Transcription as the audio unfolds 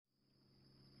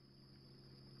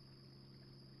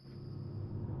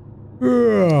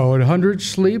100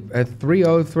 sleep at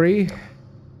 3:03.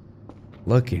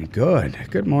 Looking good.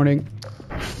 Good morning.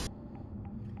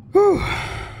 Whew.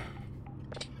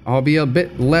 I'll be a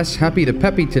bit less happy to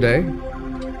peppy today.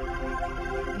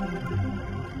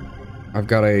 I've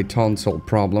got a tonsil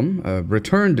problem. A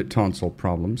returned tonsil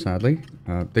problem, sadly.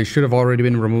 They should have already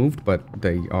been removed, but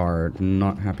they are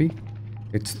not happy.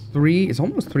 It's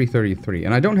almost 3:33,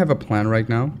 and I don't have a plan right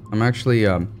now. I'm actually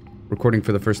recording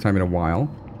for the first time in a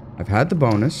while. I've had the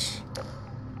bonus.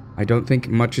 I don't think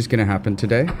much is going to happen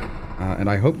today. And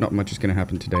I hope not much is going to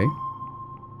happen today.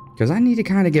 Because I need to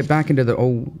kind of get back into the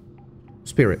old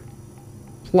spirit.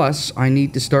 Plus, I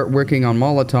need to start working on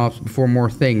Molotovs before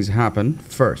more things happen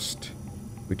first.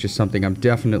 Which is something I'm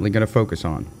definitely going to focus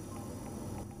on.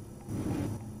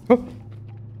 Oh.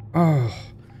 Oh.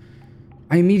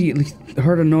 I immediately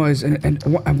heard a noise, and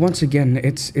once again,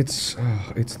 it's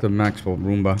the Maxwell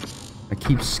Roomba. It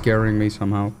keeps scaring me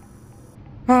somehow.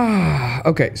 Ah,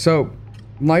 okay, so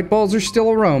light bulbs are still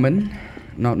a-roaming.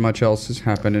 Not much else is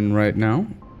happening right now.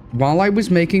 While I was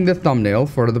making the thumbnail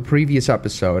for the previous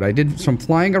episode, I did some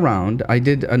flying around. I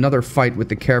did another fight with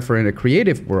the Carrefour in a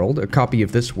creative world, a copy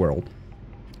of this world.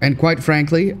 And quite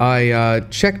frankly, I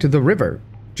checked the river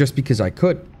just because I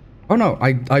could. Oh no,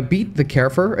 I beat the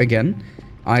Carrefour again.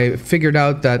 I figured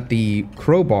out that the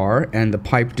crowbar and the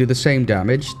pipe do the same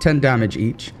damage, 10 damage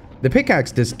each. The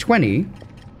pickaxe does 20.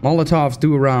 Molotovs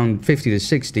do around 50 to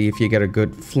 60 if you get a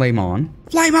good flame on.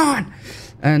 Flame on!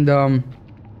 And,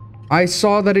 I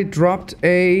saw that it dropped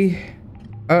a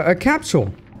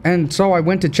capsule. And so I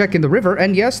went to check in the river,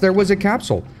 and yes, there was a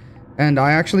capsule. And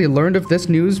I actually learned of this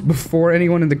news before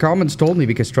anyone in the comments told me,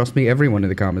 because trust me, everyone in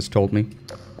the comments told me.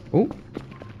 Oh,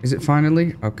 is it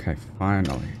finally? Okay,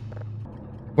 finally.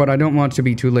 But I don't want to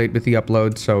be too late with the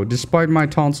upload, so despite my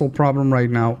tonsil problem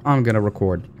right now, I'm gonna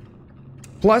record.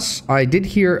 Plus, I did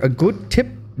hear a good tip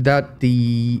that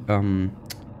the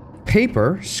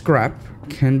paper scrap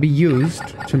can be used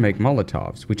to make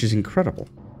Molotovs, which is incredible.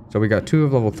 So we got 2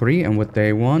 of level 3, and what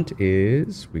they want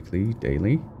is weekly,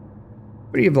 daily.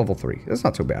 3 of level 3. That's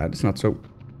not so bad. It's not so...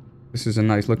 This is a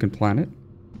nice looking planet.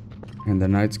 And the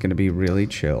night's gonna be really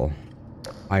chill.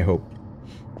 I hope.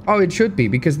 Oh, it should be,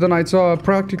 because the night's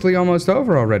practically almost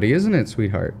over already, isn't it,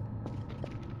 sweetheart?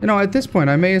 You know, at this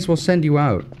point, I may as well send you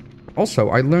out. Also,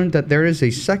 I learned that there is a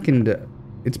second...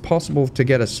 It's possible to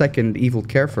get a second Evil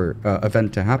Carrefour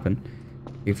event to happen.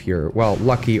 If you're, well,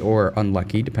 lucky or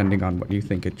unlucky, depending on what you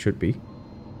think it should be.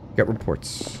 Get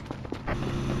reports.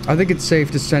 I think it's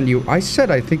safe to send you... I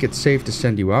said I think it's safe to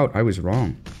send you out. I was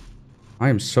wrong. I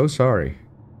am so sorry.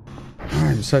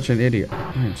 I'm such an idiot.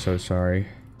 I am so sorry.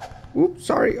 Oops,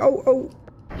 sorry. Oh.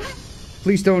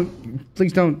 Please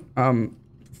don't,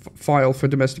 file for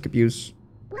domestic abuse.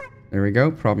 There we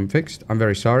go. Problem fixed. I'm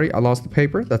very sorry. I lost the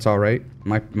paper. That's alright.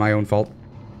 My own fault.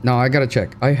 Now, I gotta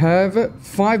check. I have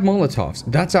 5 Molotovs.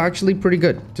 That's actually pretty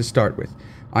good to start with.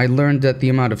 I learned that the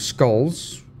amount of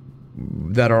skulls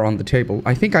that are on the table...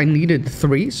 I think I needed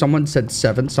 3. Someone said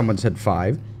 7. Someone said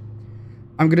 5.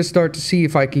 I'm gonna start to see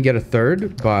if I can get a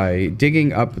third by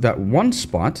digging up that one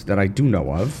spot that I do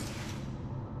know of.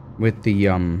 With the,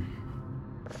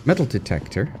 metal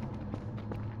detector.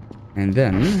 And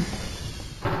then...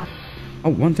 Oh,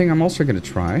 one thing I'm also gonna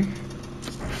try.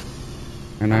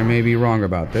 And I may be wrong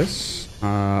about this.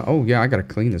 Oh yeah, I gotta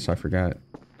clean this, I forgot.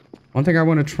 One thing I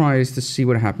want to try is to see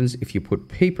what happens if you put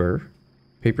paper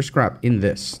scrap in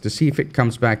this. To see if it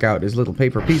comes back out as little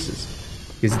paper pieces.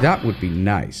 Because that would be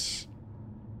nice.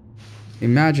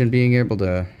 Imagine being able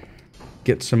to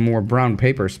get some more brown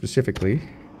paper specifically.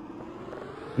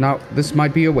 Now, this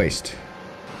might be a waste.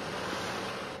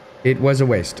 It was a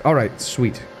waste. Alright,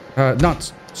 sweet.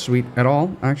 Not sweet at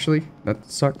all, actually. That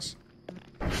sucks.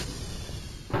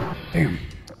 Damn.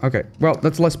 Okay, well,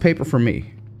 that's less paper for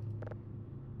me.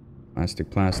 Plastic,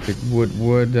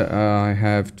 wood. I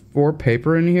have 4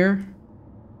 paper in here.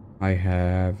 I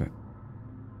have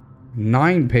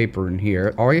 9 paper in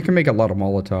here. Oh, you can make a lot of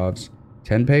Molotovs.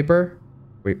 10 paper?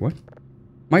 Wait, what?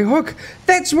 My hook!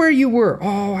 That's where you were!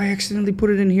 Oh, I accidentally put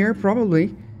it in here,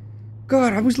 probably.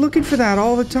 God, I was looking for that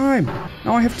all the time.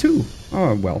 Now I have 2.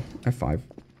 Oh, well, I have 5.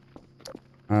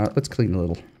 Let's clean a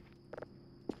little.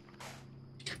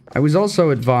 I was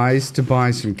also advised to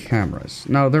buy some cameras.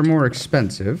 Now, they're more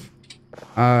expensive.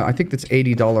 I think that's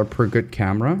 $80 per good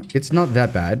camera. It's not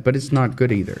that bad, but it's not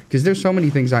good either. Because there's so many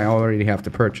things I already have to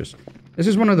purchase. This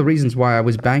is one of the reasons why I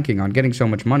was banking on getting so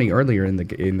much money earlier in the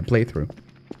playthrough.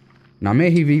 Now, I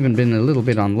may have even been a little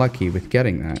bit unlucky with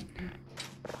getting that.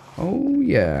 Oh,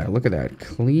 yeah. Look at that.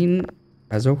 Clean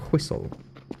as a whistle.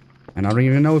 And I don't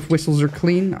even know if whistles are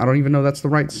clean. I don't even know that's the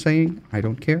right saying. I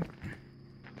don't care.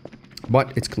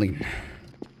 But it's clean.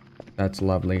 That's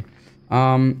lovely.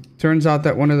 Turns out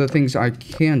that one of the things I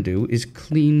can do is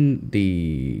clean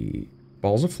the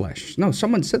balls of flesh. No,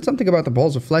 someone said something about the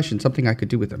balls of flesh and something I could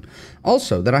do with them.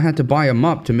 Also, that I had to buy a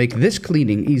mop to make this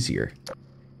cleaning easier.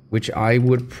 Which I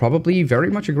would probably very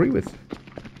much agree with.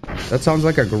 That sounds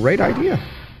like a great idea.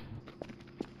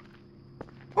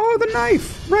 Oh, the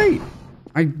knife! Right!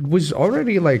 I was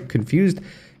already, like, confused.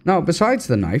 Now, besides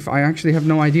the knife, I actually have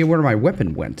no idea where my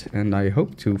weapon went. And I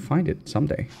hope to find it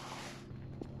someday.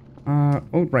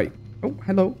 Oh, right. Oh,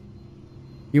 hello.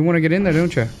 You want to get in there,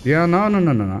 don't you? Yeah,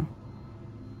 no.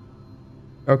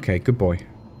 Okay, good boy.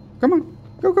 Come on.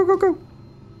 Go.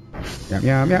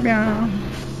 Meow.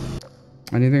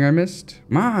 Anything I missed?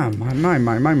 My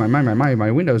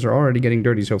windows are already getting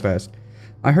dirty so fast.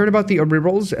 I heard about the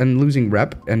rerolls and losing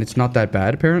rep, and it's not that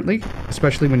bad, apparently.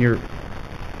 Especially when you're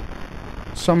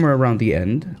somewhere around the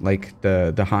end. Like,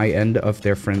 the high end of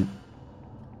their friendship.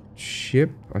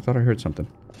 I thought I heard something.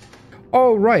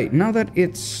 Oh, right. Now that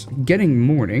it's getting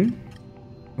morning.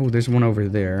 Oh, there's one over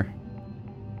there.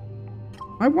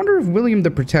 I wonder if William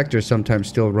the Protector sometimes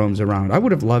still roams around. I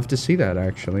would have loved to see that,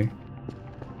 actually.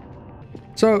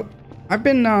 So, I've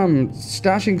been,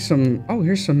 stashing some... Oh,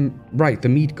 here's some... Right, the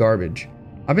meat garbage.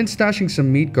 I've been stashing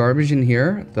some meat garbage in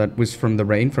here that was from the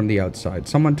rain from the outside.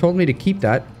 Someone told me to keep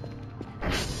that.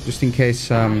 Just in case,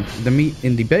 the meat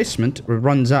in the basement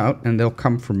runs out and they'll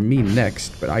come for me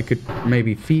next. But I could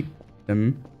maybe feed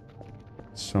them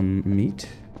some meat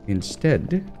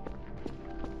instead.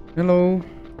 Hello.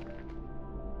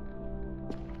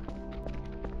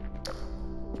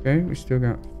 Okay, we still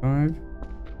got 5.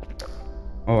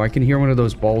 Oh, I can hear one of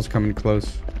those balls coming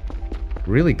close.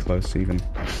 Really close, even.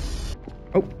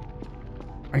 Oh.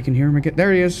 I can hear him again.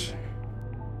 There he is.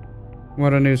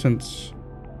 What a nuisance.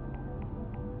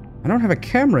 I don't have a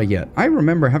camera yet. I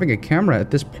remember having a camera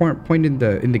at this point in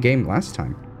the game last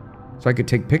time. So I could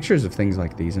take pictures of things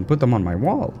like these and put them on my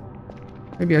wall.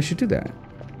 Maybe I should do that.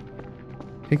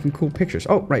 Taking cool pictures.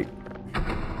 Oh, right.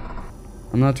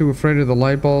 I'm not too afraid of the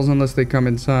light balls unless they come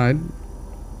inside.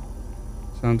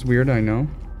 Sounds weird, I know.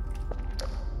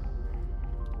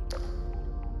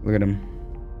 Look at him.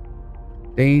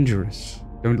 Dangerous.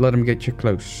 Don't let him get you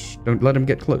close. Don't let him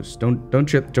get close.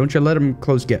 Don't you let him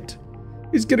close get.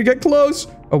 He's gonna get close!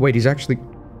 Oh wait, he's actually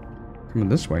coming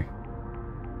this way.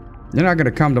 You're not gonna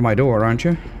come to my door, aren't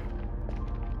you?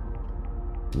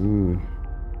 Ooh.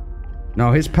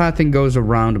 No, his pathing goes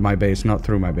around my base, not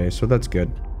through my base, so that's good.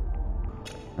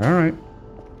 Alright.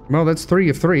 Well, that's 3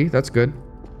 of 3. That's good.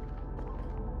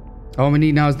 All we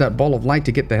need now is that ball of light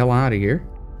to get the hell out of here.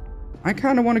 I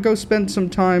kind of want to go spend some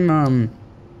time,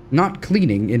 not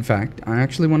cleaning, in fact. I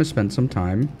actually want to spend some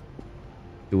time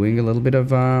doing a little bit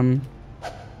of,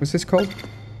 what's this called?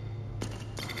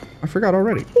 I forgot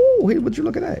already. Oh, hey, would you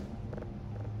look at that?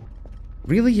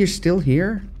 Really? You're still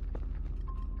here?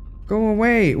 Go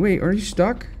away. Wait, are you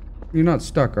stuck? You're not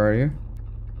stuck, are you?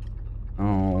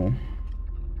 Oh.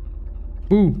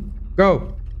 Boo.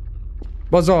 Go.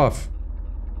 Buzz off.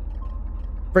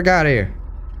 Frick out of here.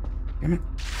 Damn it.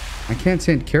 I can't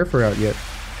send Carrefour out yet.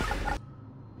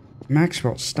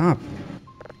 Maxwell, stop.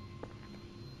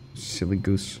 Silly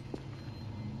goose.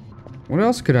 What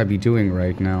else could I be doing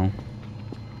right now?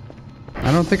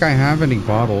 I don't think I have any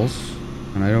bottles.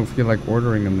 And I don't feel like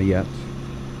ordering them yet.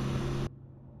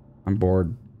 I'm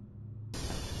bored.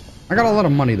 I got a lot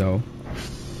of money, though.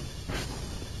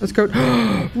 Let's go.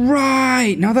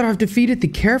 Right! Now that I've defeated the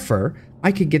Carrefour,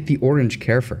 I could get the orange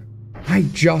Carrefour. I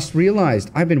just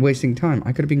realized I've been wasting time.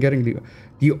 I could have been getting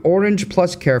the orange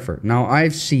plus Carrefour. Now,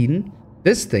 I've seen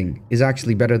this thing is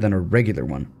actually better than a regular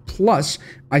one. Plus,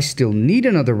 I still need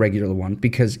another regular one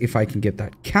because if I can get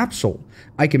that capsule,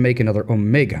 I can make another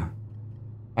Omega.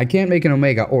 I can't make an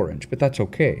Omega orange, but that's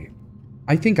okay.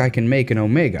 I think I can make an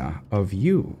Omega of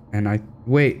you. And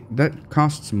wait, that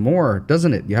costs more,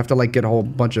 doesn't it? You have to, like, get a whole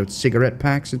bunch of cigarette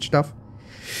packs and stuff.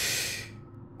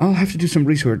 I'll have to do some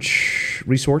research.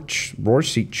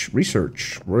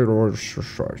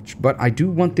 But I do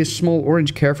want this small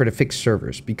orange Carrefour to fix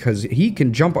servers because he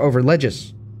can jump over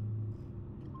ledges.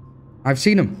 I've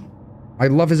seen him. I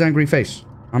love his angry face.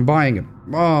 I'm buying him.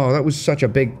 Oh, that was such a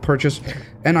big purchase.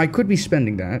 And I could be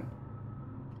spending that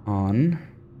on...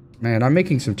 Man, I'm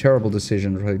making some terrible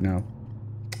decisions right now.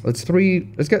 Let's get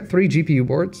 3 GPU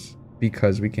boards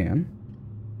because we can.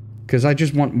 Because I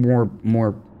just want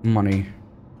more money.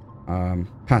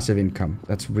 Passive income.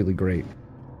 That's really great.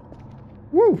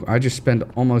 Woo! I just spent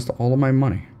almost all of my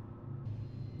money.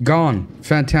 Gone.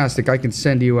 Fantastic. I can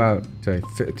send you out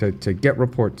to get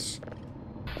reports.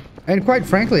 And quite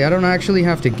frankly, I don't actually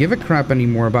have to give a crap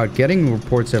anymore about getting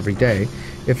reports every day.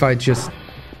 if I just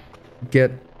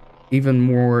get even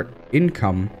more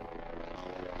income.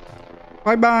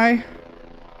 Bye-bye.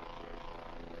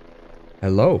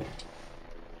 Hello.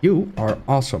 You are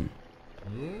awesome.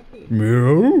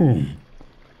 Meow.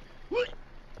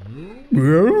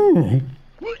 Meow.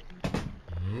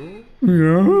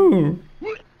 Meow.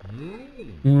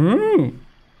 Meow.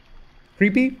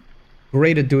 Creepy?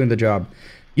 Great at doing the job.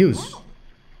 Use.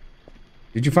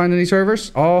 Did you find any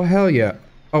servers? Oh, hell yeah.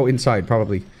 Oh, inside,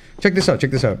 probably. Check this out,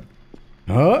 check this out.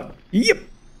 Huh? Yep.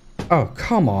 Oh,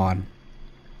 come on.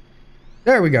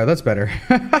 There we go, that's better.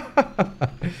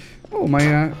 Oh,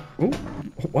 my, oh,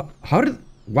 what? How did...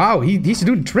 Wow, he's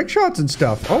doing trick shots and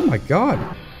stuff. Oh my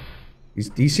god.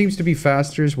 He seems to be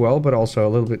faster as well, but also a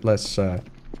little bit less,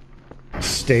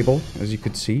 stable. As you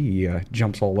could see, he,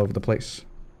 jumps all over the place.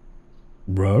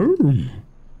 Bro.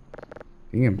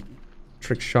 Damn.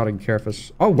 Trick shotting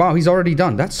Carefus. Oh, wow, he's already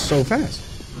done. That's so fast.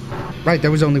 Right,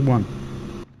 there was only one.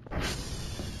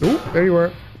 Oh, there you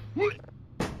were.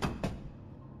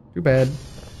 Too bad.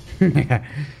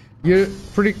 You're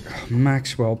pretty...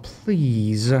 Maxwell,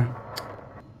 please.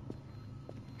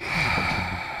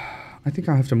 I think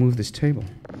I'll have to move this table.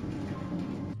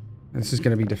 This is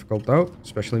going to be difficult, though.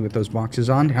 Especially with those boxes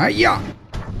on. Hi-ya!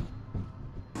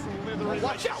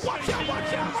 Watch out, watch out,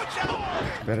 watch out, watch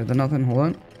out! Better than nothing. Hold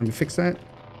on. Let me fix that.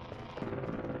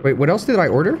 Wait, what else did I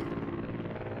order?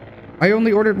 I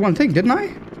only ordered one thing, didn't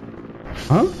I?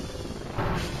 Huh?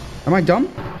 Am I dumb?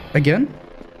 Again?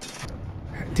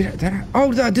 Did I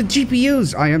oh, the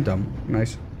GPUs! I am dumb.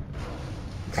 Nice.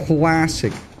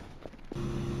 Classic.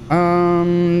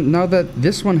 Now that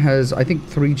this one has, I think,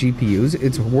 3 GPUs,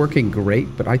 it's working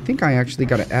great, but I think I actually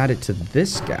got to add it to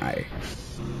this guy.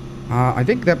 I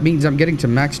think that means I'm getting to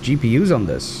max GPUs on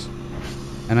this.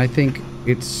 And I think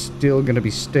it's still going to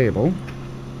be stable.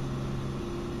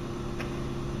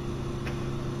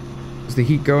 Is the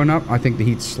heat going up? I think the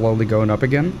heat's slowly going up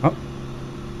again. Oh.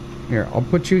 Here, I'll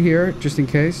put you here, just in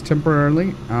case,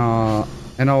 temporarily.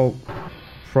 And I'll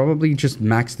probably just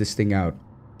max this thing out.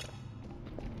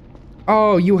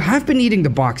 Oh, you have been eating the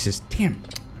boxes. Damn.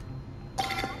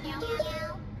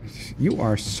 You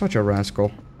are such a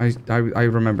rascal. I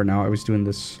remember now. I was doing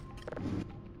this.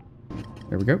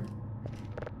 There we go.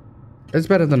 It's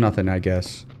better than nothing, I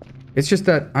guess. It's just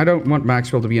that I don't want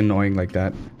Maxwell to be annoying like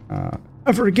that.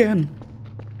 Ever again.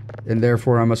 And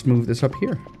therefore, I must move this up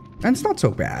here. And it's not so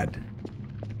bad.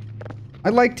 I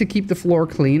like to keep the floor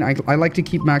clean. I like to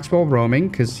keep Maxwell roaming,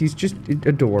 because he's just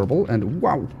adorable. And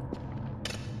wow.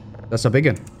 That's a big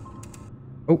one.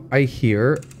 Oh, I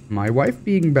hear my wife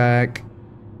being back.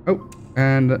 Oh,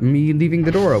 and me leaving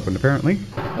the door open, apparently.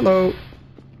 Hello.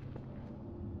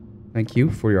 Thank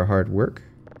you for your hard work.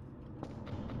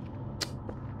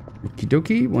 Okie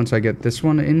dokie. Once I get this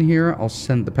one in here, I'll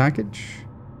send the package.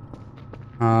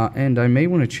 And I may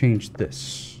want to change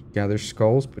this. Gather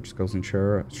skulls, put skulls in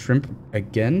shrimp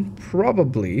again?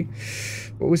 Probably.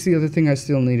 What was the other thing I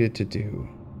still needed to do?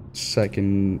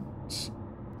 Second...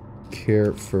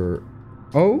 care for...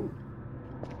 Oh?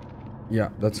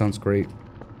 Yeah, that sounds great.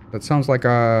 That sounds like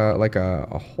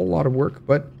a whole lot of work,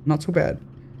 but not so bad.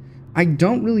 I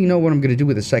don't really know what I'm going to do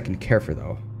with the second care for,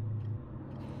 though.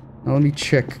 Now let me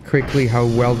check quickly how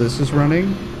well this is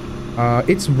running.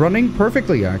 It's running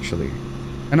perfectly, actually.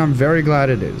 And I'm very glad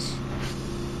it is.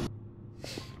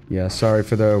 Yeah, sorry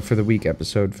for the weak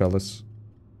episode, fellas.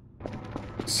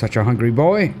 Such a hungry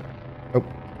boy. Oh.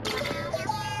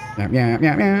 Meow, meow,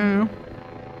 meow, meow.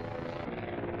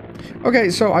 Okay,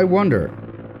 so I wonder,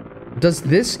 does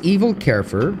this evil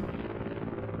Carfer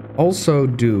also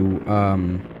do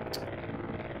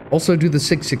the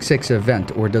 666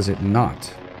 event, or does it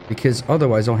not? Because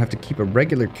otherwise I'll have to keep a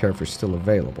regular Carfer still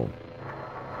available.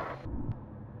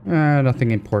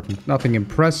 Nothing important, nothing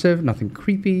impressive, nothing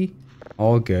creepy,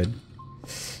 all good.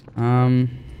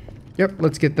 Yep,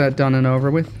 let's get that done and over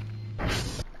with.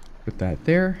 Put that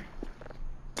there.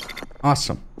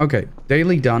 Awesome. Okay,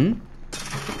 daily done.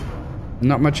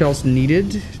 Not much else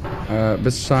needed,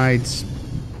 besides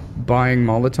buying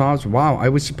Molotovs. Wow, I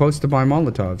was supposed to buy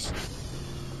Molotovs.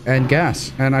 And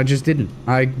gas, and I just didn't.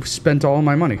 I spent all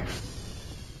my money.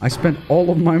 I spent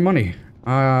all of my money.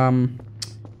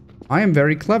 I am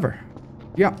very clever.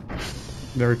 Yeah,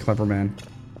 very clever man.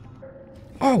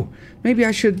 Oh, maybe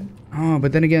I should... Oh,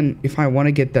 but then again, if I want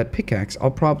to get that pickaxe,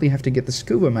 I'll probably have to get the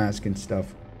scuba mask and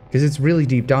stuff. Because it's really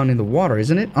deep down in the water,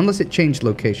 isn't it? Unless it changed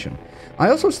location. I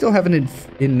also still haven't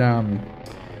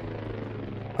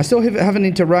I still haven't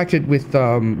interacted with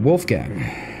Wolfgang.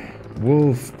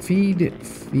 Feed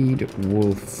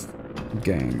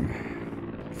Wolfgang.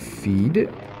 Feed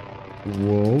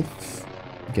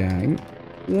Wolfgang.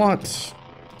 What?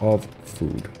 of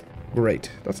food.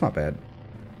 Great. That's not bad.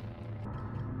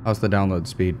 How's the download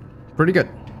speed? Pretty good.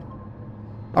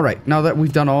 Alright, now that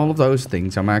we've done all of those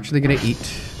things, I'm actually gonna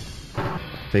eat.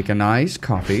 Take a nice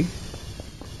coffee.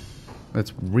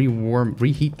 Let's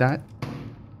reheat that.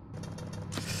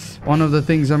 One of the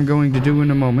things I'm going to do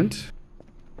in a moment.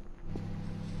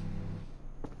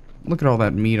 Look at all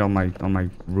that meat on my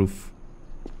roof.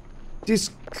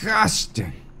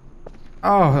 Disgusting.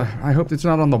 Oh, I hope it's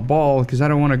not on the ball, because I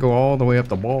don't want to go all the way up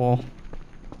the ball.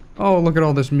 Oh, look at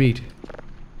all this meat.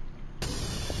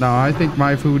 Now, I think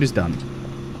my food is done.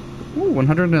 Ooh,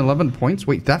 111 points?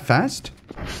 Wait, that fast?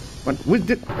 What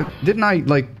didn't I,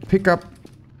 like, pick up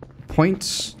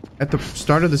points at the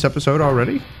start of this episode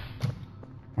already?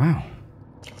 Wow.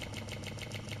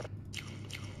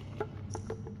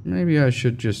 Maybe I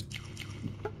should just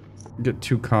get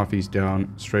 2 coffees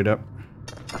down straight up.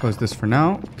 Close this for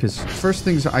now, because first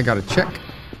things I gotta check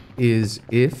is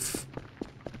if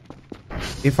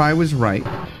I was right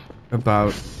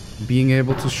about being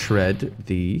able to shred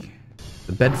the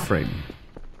bed frame.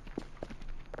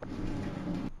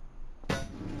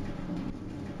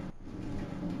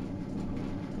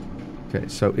 Okay,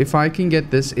 so if I can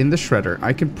get this in the shredder,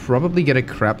 I can probably get a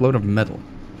crap load of metal.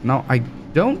 Now, I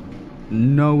don't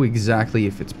know exactly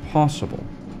if it's possible,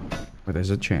 but there's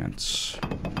a chance.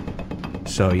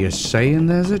 So you're saying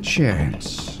there's a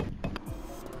chance.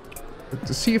 But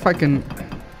to see if I can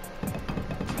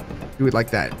do it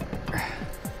like that.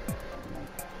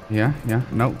 Yeah,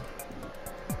 no.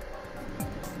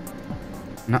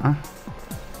 Nuh-uh.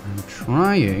 I'm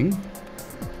trying.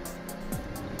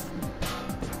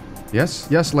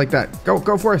 Yes, like that.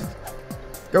 Go forth.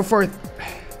 Go forth.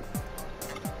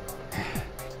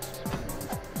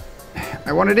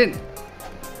 I want it in.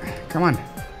 Come on.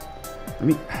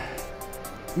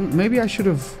 Maybe I should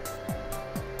have.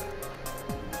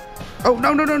 Oh,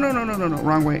 no.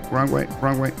 Wrong way.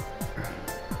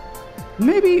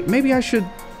 Maybe I should.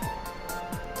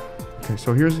 Okay,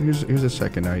 so here's a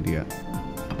second idea.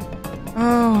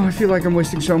 Oh, I feel like I'm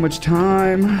wasting so much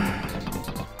time.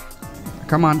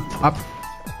 Come on, up.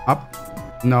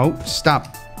 No,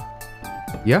 stop.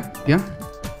 Yeah.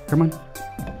 Come on.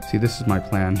 See, this is my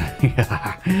plan.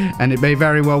 And it may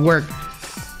very well work.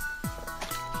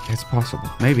 It's possible.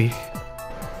 Maybe.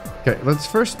 Okay, let's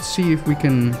first see if we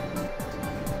can...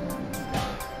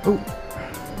 Oh.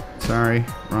 Sorry.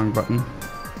 Wrong button.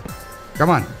 Come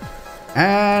on.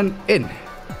 And in.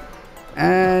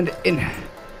 And in.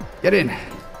 Get in.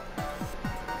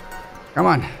 Come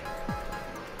on.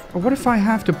 But what if I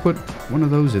have to put one of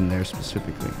those in there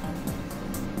specifically?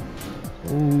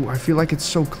 Oh, I feel like it's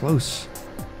so close.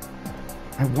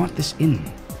 I want this in.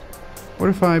 What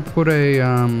if I put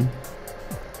a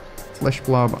flesh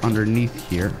blob underneath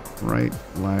here, right?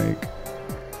 Like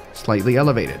slightly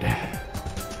elevated.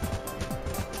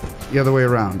 The other way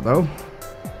around, though.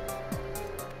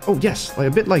 Oh, yes, like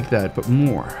a bit like that, but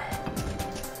more.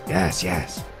 Yes.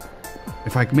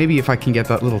 Maybe if I can get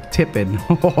that little tip in.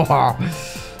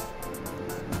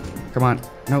 Come on.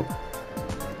 No.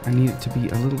 I need it to be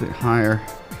a little bit higher.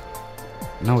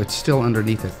 No, it's still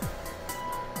underneath it.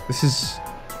 This is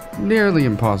nearly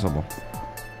impossible.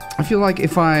 I feel like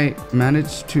if I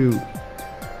manage to...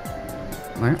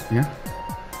 Yeah.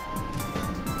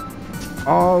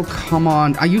 Oh, come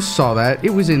on. You saw that. It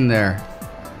was in there.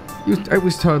 It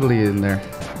was totally in there.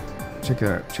 Check it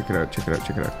out.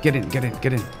 Get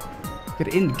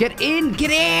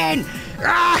in.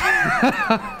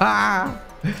 Ah!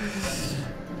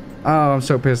 Oh, I'm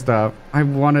so pissed off.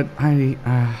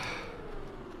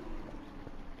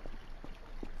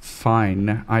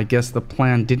 Fine. I guess the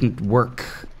plan didn't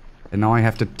work. And now I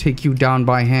have to take you down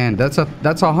by hand. That's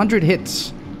 100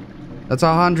 hits. That's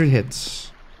 100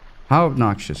 hits. How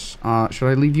obnoxious. Should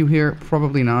I leave you here?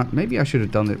 Probably not. Maybe I should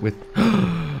have done it with...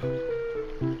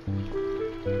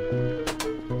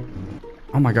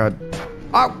 Oh my god.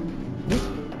 Oh!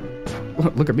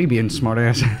 Look at me being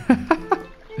smartass.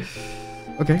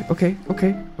 Okay.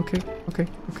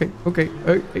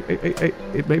 Hey,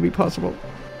 it may be possible.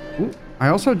 Ooh. I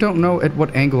also don't know at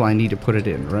what angle I need to put it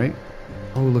in, right?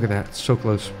 Oh, look at that. It's so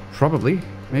close. Probably.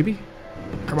 Maybe.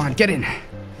 Come on, get in.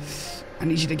 I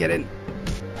need you to get in.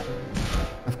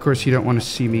 Of course, you don't want to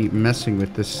see me messing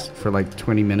with this for like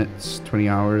 20 minutes, 20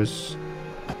 hours.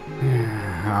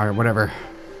 Alright, whatever.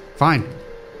 Fine.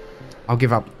 I'll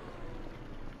give up.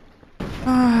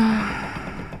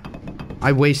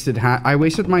 I wasted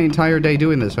my entire day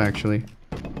doing this, actually.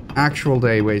 Actual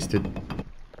day wasted.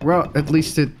 Well, at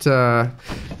least it,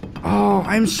 Oh,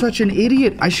 I'm such an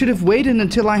idiot. I should have waited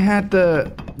until I had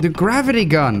the gravity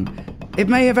gun. It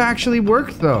may have actually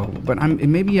worked, though. But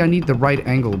maybe I need the right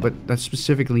angle, but I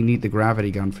specifically need the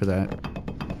gravity gun for that.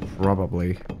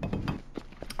 Probably.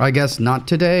 I guess not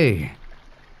today.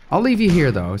 I'll leave you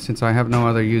here, though, since I have no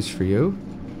other use for you.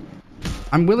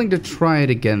 I'm willing to try it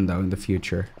again, though, in the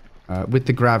future. With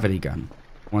the gravity gun.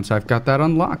 Once I've got that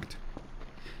unlocked.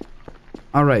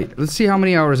 Alright, let's see how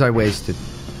many hours I wasted.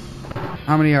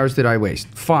 How many hours did I waste?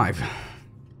 5.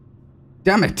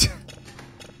 Damn it!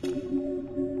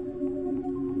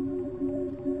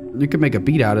 You could make a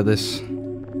beat out of this.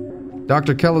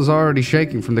 Dr. Kel is already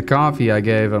shaking from the coffee I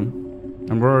gave him.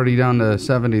 And we're already down to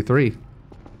 73.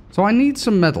 So I need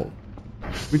some metal.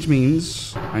 Which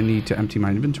means I need to empty my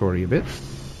inventory a bit.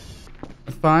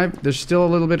 5. There's still a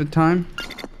little bit of time.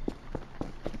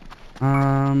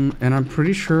 And I'm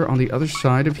pretty sure on the other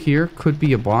side of here could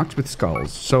be a box with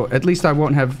skulls. So at least I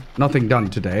won't have nothing done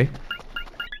today.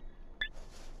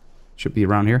 Should be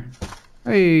around here.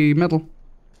 Hey, metal.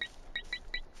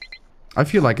 I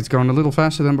feel like it's going a little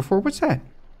faster than before. What's that?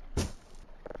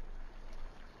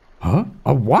 Huh?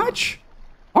 A watch?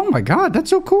 Oh my god, that's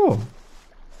so cool.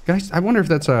 Guys, I wonder if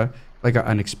that's like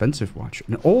an expensive watch.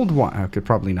 An old watch. Okay,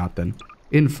 probably not then.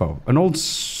 Info. An old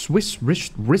Swiss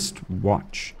wrist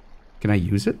watch. Can I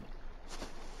use it?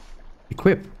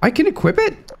 Equip. I can equip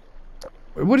it?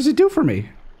 What does it do for me?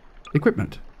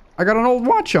 Equipment. I got an old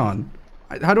watch on.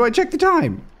 How do I check the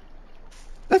time?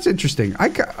 That's interesting.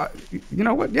 You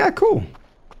know what? Yeah, cool.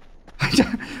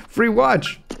 Free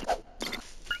watch.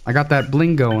 I got that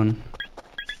bling going.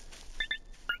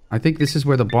 I think this is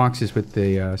where the box is with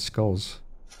the skulls.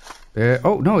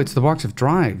 Oh, no, it's the box of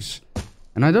drives.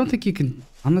 And I don't think you can...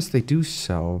 Unless they do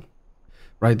sell...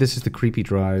 Right, this is the creepy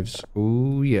drives.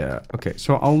 Ooh, yeah. Okay,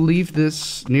 so I'll leave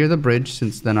this near the bridge,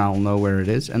 since then I'll know where it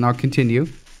is. And I'll continue,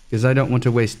 because I don't want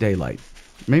to waste daylight.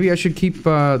 Maybe I should keep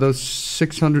those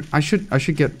 600... I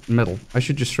should get metal. I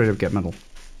should just straight up get metal.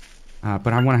 But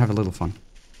I want to have a little fun.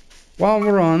 While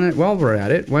we're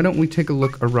at it, why don't we take a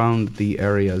look around the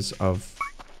areas of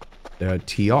the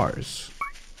TRs?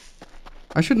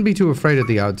 I shouldn't be too afraid of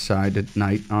the outside at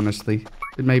night, honestly.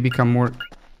 It may become more...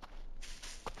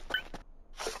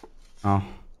 Oh.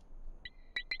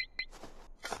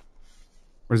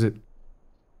 What is it?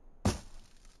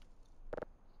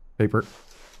 Paper.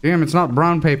 Damn, it's not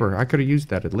brown paper. I could have used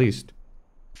that at least.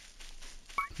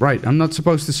 Right, I'm not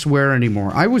supposed to swear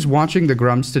anymore. I was watching the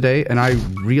Grumps today, and I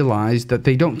realized that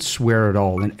they don't swear at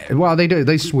all. And well, they do.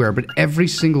 They swear, but every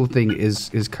single thing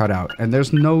is cut out. And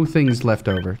there's no things left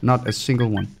over. Not a single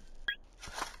one.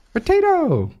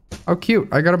 Potato! Oh, cute.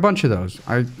 I got a bunch of those.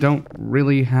 I don't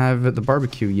really have the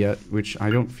barbecue yet, which I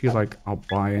don't feel like I'll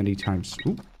buy anytime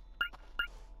soon.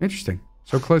 Interesting.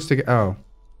 So close to... Oh.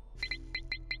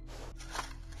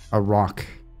 A rock.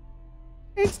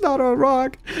 It's not a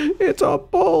rock. It's a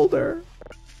boulder.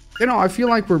 You know, I feel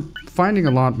like we're finding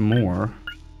a lot more.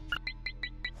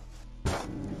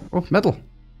 Oh, metal.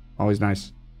 Always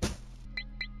nice.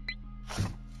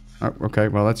 Oh, okay.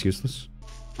 Well, that's useless.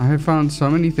 I have found so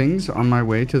many things on my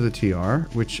way to the TR,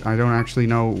 which I don't actually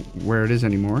know where it is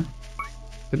anymore.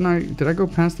 Did I go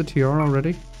past the TR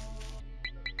already?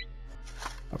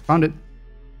 I found it.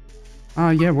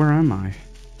 Yeah, where am I?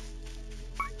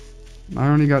 I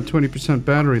only got 20%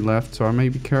 battery left, so I may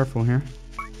be careful here.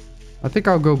 I think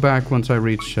I'll go back once I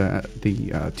reach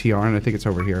the TR, and I think it's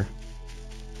over here.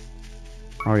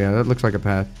 Oh yeah, that looks like a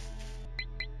path.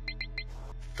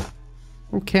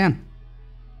 Oh, can.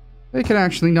 They could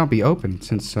actually not be open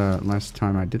since last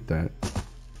time I did that.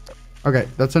 Okay,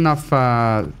 that's enough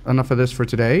enough of this for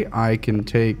today. I can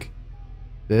take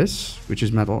this, which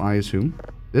is metal, I assume.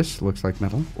 This looks like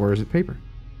metal, or is it paper?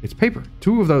 It's paper.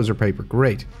 2 of those are paper.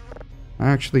 Great. I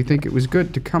actually think it was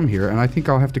good to come here, and I think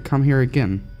I'll have to come here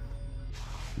again.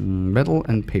 Metal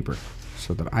and paper,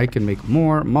 so that I can make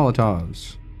more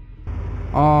Molotovs.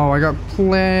 Oh, I got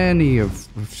plenty of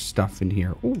stuff in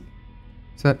here. Oh.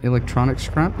 Is that electronic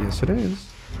scrap? Yes, it is.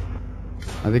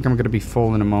 I think I'm going to be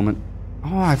full in a moment.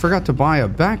 Oh, I forgot to buy a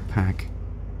backpack.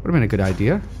 Would have been a good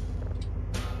idea.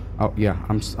 Oh, yeah,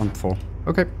 I'm full.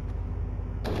 Okay.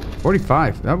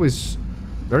 45. That was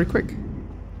very quick.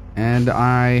 And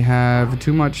I have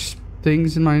too much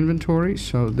things in my inventory,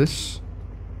 so this...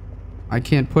 I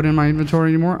can't put in my inventory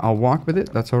anymore. I'll walk with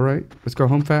it. That's alright. Let's go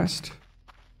home fast.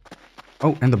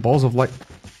 Oh, and the balls of light...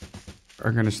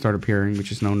 are gonna start appearing,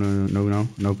 which is no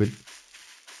good.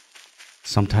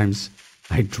 Sometimes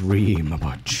I dream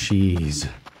about cheese.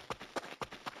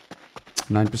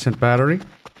 9% battery.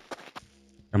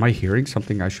 Am I hearing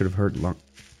something I should have heard long?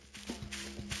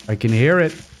 I can hear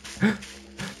it.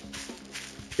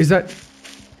 Is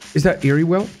that Erie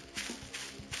Well?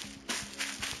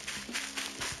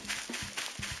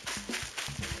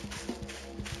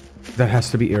 That has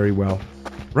to be Airy Well,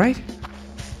 right?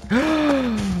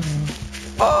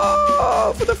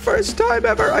 Oh, for the first time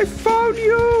ever, I found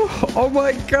you! Oh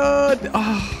my god!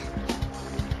 Oh.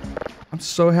 I'm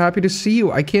so happy to see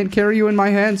you. I can't carry you in my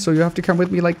hands, so you have to come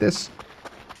with me like this.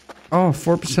 Oh,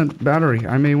 4% battery.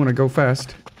 I may want to go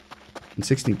fast. And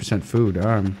 16% food.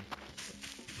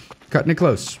 Cutting it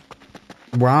close.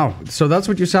 Wow. So that's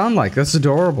what you sound like. That's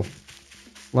adorable.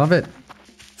 Love it.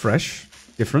 Fresh.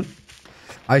 Different.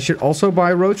 I should also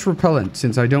buy roach repellent,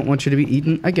 since I don't want you to be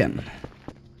eaten again.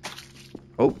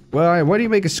 Oh, well, why do you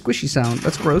make a squishy sound?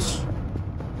 That's gross.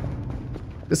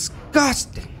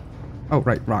 Disgusting. Oh,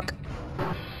 right. Rock.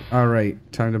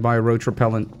 Alright. Time to buy roach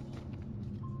repellent.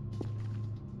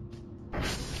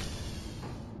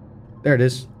 There it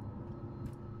is.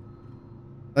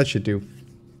 That should do.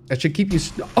 That should keep you...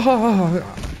 Oh!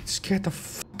 Scared the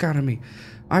fuck out of me.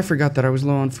 I forgot that I was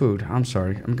low on food. I'm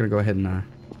sorry. I'm gonna go ahead and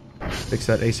fix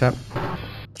that ASAP.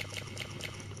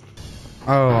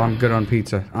 Oh, I'm good on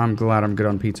pizza. I'm glad I'm good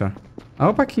on pizza. I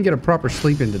hope I can get a proper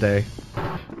sleep in today.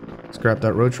 Let's grab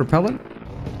that roach repellent.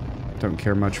 Don't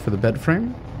care much for the bed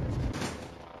frame.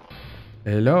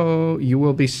 Hello, you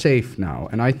will be safe now.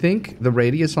 And I think the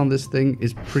radius on this thing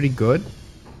is pretty good.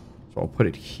 So I'll put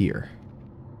it here.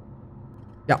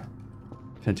 Yeah.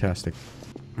 Fantastic.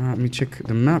 Let me check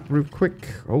the map real quick.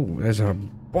 Oh, there's a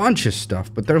bunch of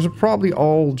stuff. But there's probably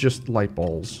all just light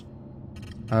balls.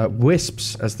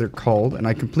 Wisps, as they're called. And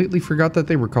I completely forgot that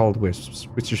they were called wisps.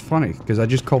 Which is funny, because I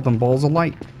just called them balls of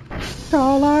light.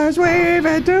 Dollars weave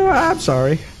into... I'm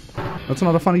sorry. That's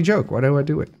not a funny joke. Why do I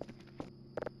do it?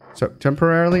 So,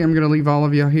 temporarily, I'm going to leave all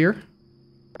of you here.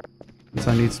 Since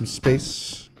I need some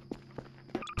space.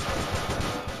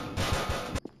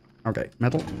 Okay,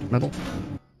 metal, metal,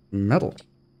 metal,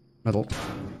 metal.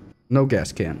 No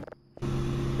gas can.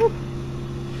 Whoop.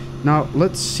 Now,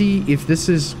 let's see if this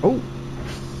is... Oh!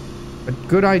 A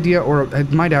good idea, or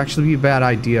it might actually be a bad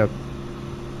idea.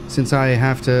 Since I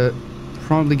have to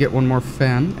probably get one more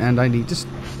fan, and I need to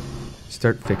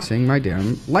start fixing my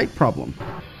damn light problem.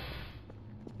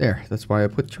 There, that's why I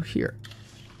put you here.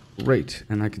 Great,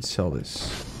 and I can sell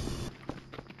this.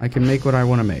 I can make what I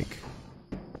want to make.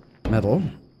 Metal.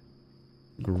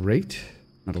 Great.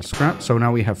 Metal scrap. So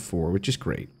now we have 4, which is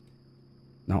great.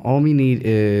 Now all we need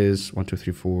is 1, 2,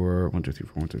 3, 4, 1, 2, 3,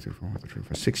 4, 1, 2, 3, 4, 1, 2, 3,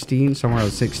 4, 16. Somewhere around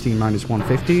 16 minus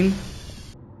 115.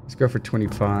 Let's go for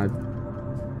 25.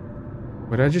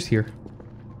 What did I just hear?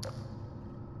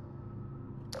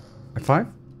 A 5?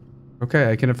 Okay,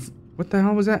 I can have... What the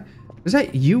hell was that? Is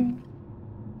that you?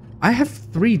 I have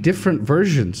 3 different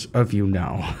versions of you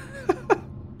now.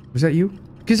 Was that you?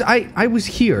 Because I was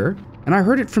here, and I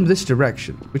heard it from this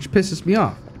direction, which pisses me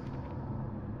off.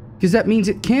 Because that means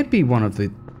it can't be one of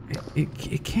the...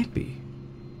 It can't be.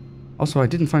 Also, I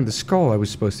didn't find the skull I was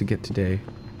supposed to get today.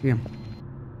 Damn.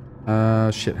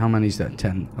 Shit, how many is that?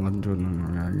 10, 11,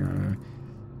 12...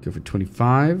 Go for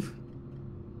 25.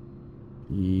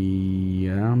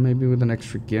 Yeah, maybe with an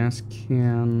extra gas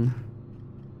can...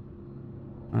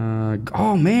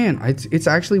 oh man, it's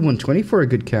actually 120 for a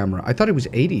good camera. I thought it was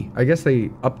 80. I guess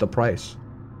they upped the price.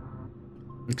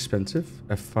 Expensive.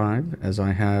 F5, as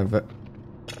I have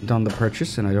done the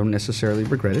purchase and I don't necessarily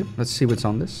regret it. Let's see what's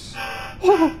on this.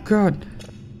 Oh god.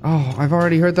 Oh, I've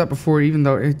already heard that before, even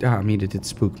though it, I mean, it did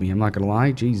spook me. I'm not gonna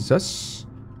lie. Jesus.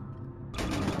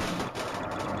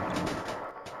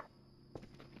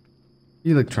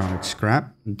 Electronic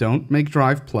scrap. Don't make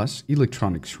drive plus.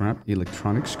 Electronic scrap.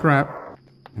 Electronic scrap.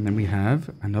 And then we have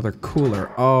another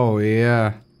cooler. Oh,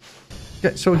 yeah.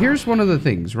 Okay, so here's one of the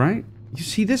things, right? You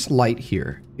see this light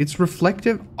here? It's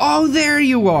reflective. Oh, there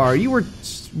you are. You were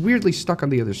weirdly stuck on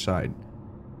the other side.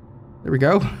 There we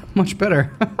go. Much better.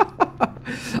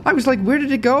 I was like, where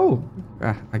did it go?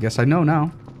 I guess I know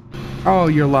now. Oh,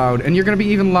 you're loud. And you're going to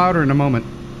be even louder in a moment.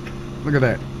 Look at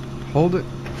that. Hold it.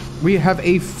 We have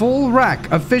a full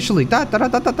rack officially. Now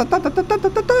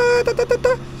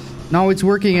it's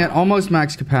working at almost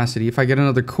max capacity. If I get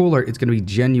another cooler, it's going to be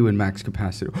genuine max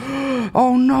capacity.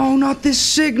 Oh no, not this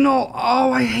signal.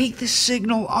 Oh, I hate this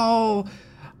signal. Oh,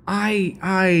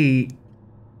 I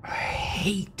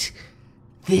hate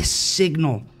this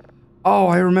signal. Oh,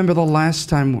 I remember the last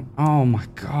time. Oh my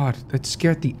god, that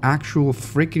scared the actual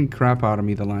freaking crap out of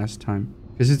me the last time.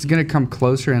 Because it's going to come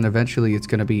closer and eventually it's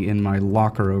going to be in my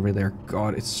locker over there.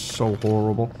 God, it's so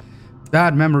horrible.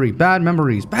 Bad memory, bad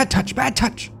memories, bad touch, bad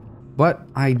touch. But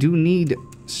I do need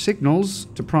signals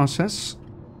to process.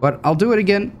 But I'll do it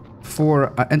again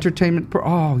for entertainment.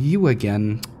 Oh, you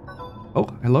again. Oh,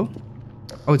 hello?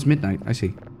 Oh, it's midnight. I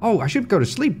see. Oh, I should go to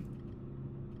sleep.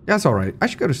 That's alright. I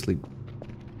should go to sleep.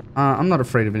 I'm not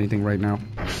afraid of anything right now.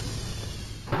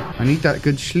 I need that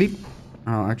good sleep.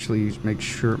 I'll actually make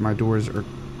sure my doors are...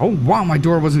 Oh, wow, my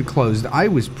door wasn't closed. I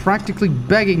was practically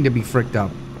begging to be fricked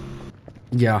up.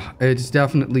 Yeah, it's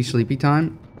definitely sleepy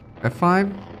time.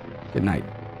 F5. Good night.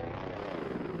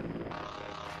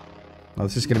 Well,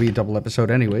 this is going to be a double episode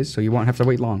anyways, so you won't have to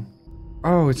wait long.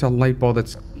 Oh, it's a light bulb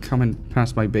that's coming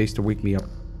past my base to wake me up.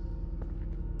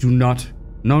 Do not...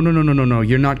 No, no, no, no, no, no.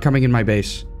 You're not coming in my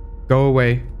base. Go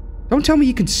away. Don't tell me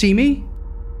you can see me.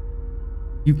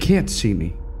 You can't see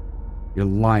me. You're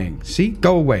lying. See?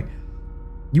 Go away.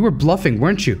 You were bluffing,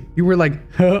 weren't you? You were like,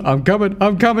 huh, I'm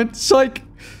coming, psych!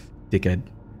 Dickhead.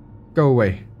 Go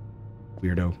away.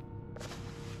 Weirdo.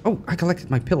 Oh, I collected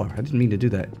my pillow. I didn't mean to do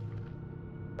that.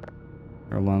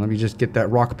 Hold on, let me just get that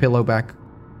rock pillow back.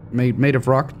 Made of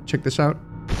rock. Check this out.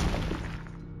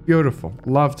 Beautiful.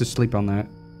 Love to sleep on that.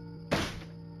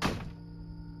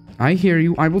 I hear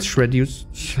you. I will shred you.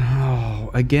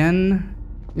 Oh, again?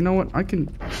 You know what? I can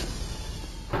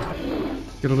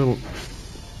get a little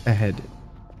ahead.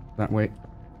 That way.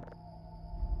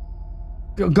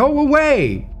 Go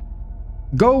away!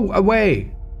 Go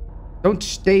away! Don't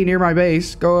stay near my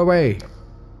base. Go away.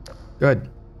 Good.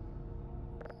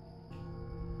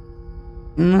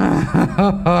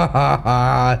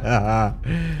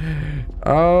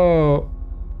 Oh.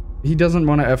 He doesn't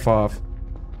want to F off.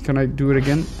 Can I do it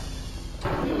again?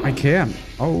 I can.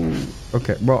 Oh.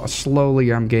 Okay. Well,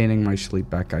 slowly I'm gaining my sleep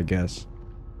back, I guess.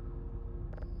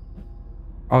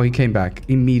 Oh, he came back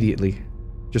immediately.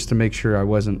 Just to make sure I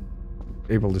wasn't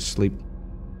able to sleep.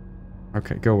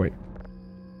 Okay, go away.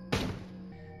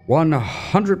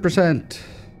 100%.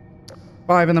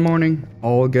 5 in the morning.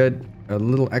 All good. A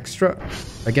little extra.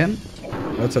 Again.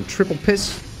 That's a triple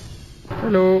piss.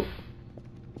 Hello.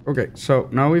 Okay, so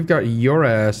now we've got your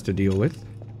ass to deal with.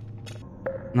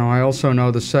 Now I also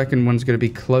know the second one's gonna be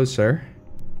closer.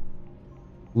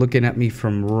 Looking at me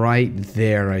from right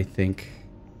there, I think.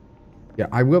 Yeah,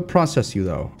 I will process you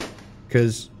though.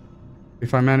 Because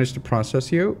if I manage to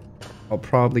process you, I'll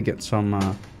probably get some,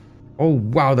 Oh,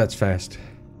 wow, that's fast.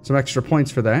 Some extra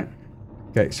points for that.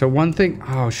 Okay, so one thing...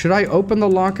 Oh, should I open the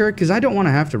locker? Because I don't want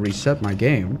to have to reset my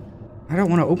game. I don't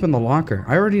want to open the locker.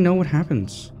 I already know what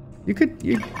happens.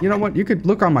 You know what? You could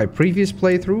look on my previous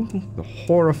playthrough. The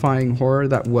horrifying horror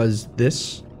that was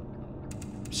this.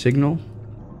 Signal.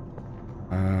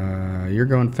 You're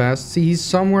going fast. See, he's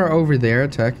somewhere over there,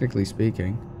 technically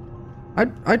speaking.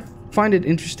 I'd find it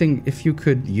interesting if you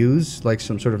could use, like,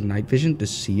 some sort of night vision to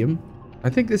see him. I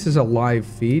think this is a live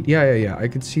feed. Yeah. I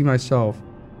could see myself.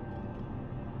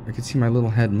 I could see my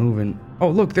little head moving. Oh,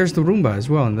 look, there's the Roomba as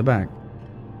well in the back.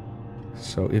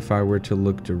 So if I were to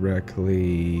look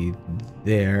directly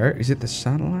there... Is it the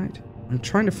satellite? I'm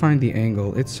trying to find the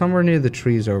angle. It's somewhere near the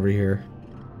trees over here.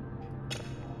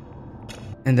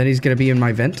 And then he's gonna be in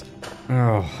my vent?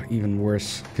 Oh, even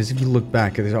worse. Because if you look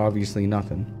back, there's obviously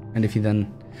nothing. And if you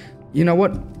then... You know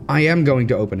what? I am going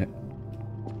to open it.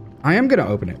 I am gonna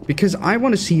open it. Because I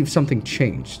want to see if something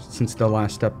changed since the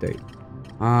last update.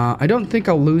 I don't think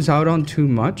I'll lose out on too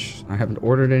much. I haven't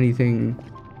ordered anything.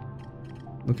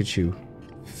 Look at you.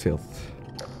 Filth.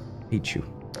 Hate you.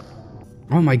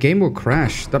 Oh, my game will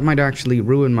crash. That might actually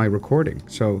ruin my recording.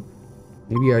 So,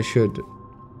 maybe I should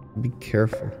be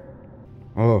careful.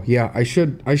 Oh, yeah, I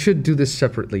should do this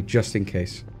separately, just in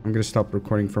case. I'm gonna stop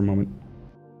recording for a moment.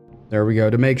 There we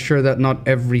go, to make sure that not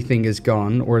everything is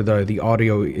gone, or the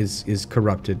audio is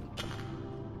corrupted.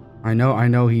 I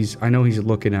know he's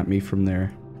looking at me from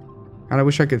there. And I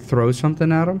wish I could throw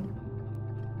something at him.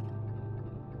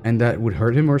 And that would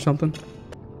hurt him or something.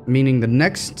 Meaning the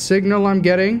next signal I'm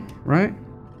getting, right?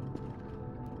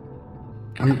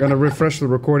 I'm gonna refresh the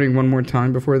recording one more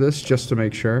time before this, just to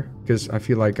make sure. Because I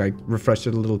feel like I refreshed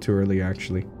it a little too early,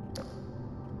 actually.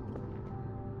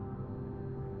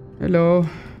 Hello.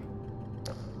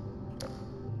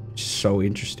 So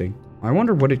interesting. I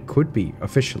wonder what it could be,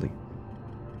 officially.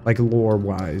 Like,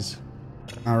 lore-wise.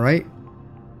 Alright.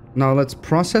 Now, let's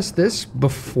process this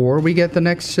before we get the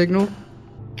next signal.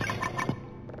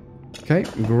 Okay,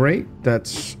 great.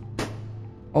 That's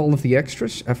all of the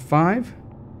extras. F5.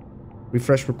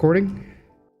 Refresh recording.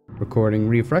 Recording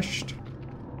refreshed.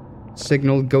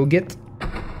 Signal go get.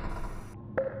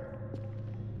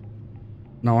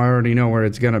 Now, I already know where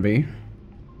it's gonna be.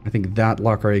 I think that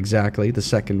locker exactly, the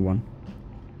second one.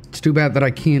 It's too bad that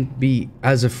I can't be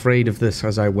as afraid of this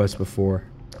as I was before.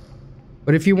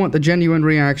 But if you want the genuine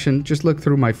reaction, just look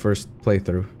through my first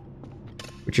playthrough.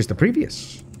 Which is the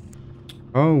previous.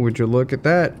 Oh, would you look at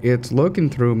that? It's looking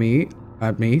through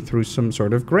at me through some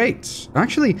sort of grates.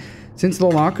 Actually, since the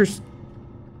lockers...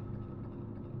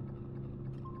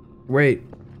 Wait.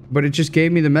 but it just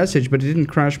gave me the message, but it didn't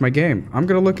crash my game. I'm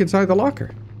gonna look inside the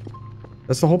locker.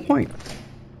 That's the whole point.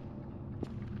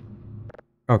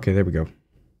 Okay, there we go.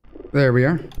 There we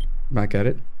are. Back at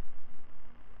it.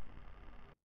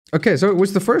 Okay, so it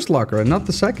was the first locker and not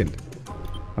the second.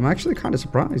 I'm actually kind of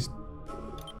surprised.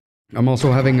 I'm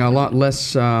also having a lot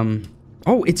less,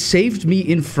 Oh, it saved me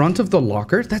in front of the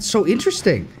locker? That's so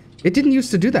interesting. It didn't used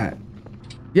to do that.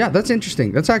 Yeah, that's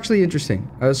interesting. That's actually interesting.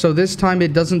 So this time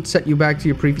it doesn't set you back to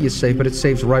your previous save, but it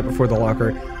saves right before the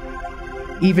locker.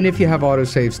 Even if you have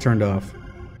autosaves turned off.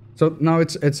 So now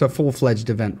it's a full-fledged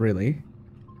event, really.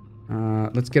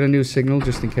 Let's get a new signal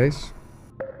just in case.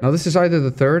 Now this is either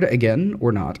the third again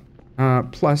or not.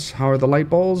 Plus, how are the light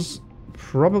balls?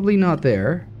 Probably not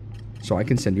there. So I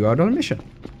can send you out on a mission.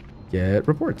 Get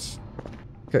reports.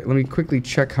 Okay, let me quickly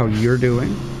check how you're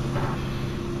doing.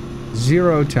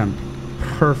 0 temp.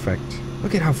 Perfect.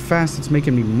 Look at how fast it's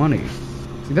making me money.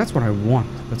 See, that's what I want.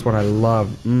 That's what I love.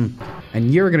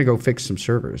 And you're gonna go fix some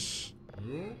servers.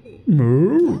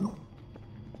 Moo.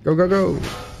 Go, go, go.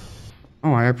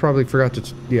 Oh, I probably forgot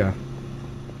to... yeah.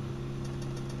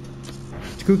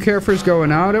 2 Carefor's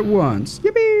going out at once.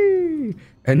 Yippee!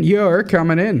 And you're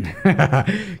coming in.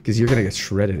 Because you're gonna get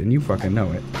shredded, and you fucking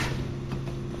know it.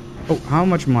 Oh, how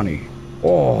much money?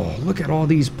 Oh, look at all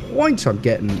these points I'm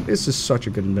getting. This is such a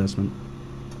good investment.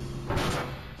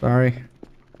 Sorry.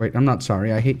 Wait, I'm not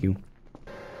sorry. I hate you.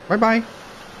 Bye-bye.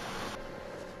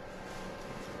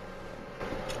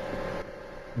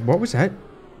 What was that?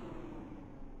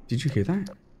 Did you hear that?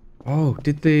 Oh,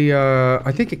 did the,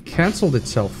 I think it cancelled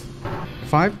itself.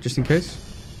 5, just in case?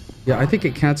 Yeah, I think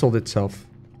it cancelled itself.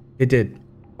 It did.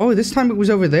 Oh, this time it was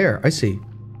over there. I see.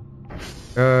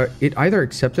 It either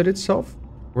accepted itself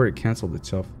or it cancelled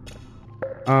itself.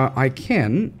 I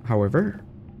can, however,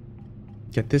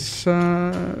 get this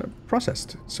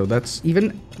processed. So that's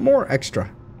even more extra.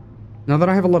 Now that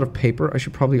I have a lot of paper, I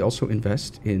should probably also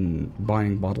invest in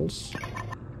buying bottles.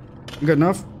 Good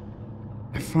enough.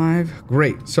 5.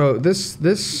 Great. So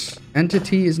this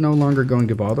entity is no longer going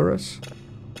to bother us.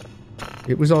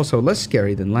 It was also less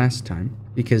scary than last time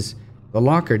because the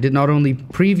locker did not only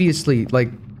previously, like,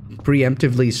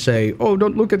 preemptively say, oh,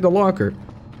 don't look at the locker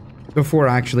before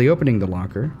actually opening the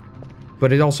locker,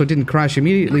 but it also didn't crash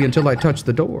immediately until I touched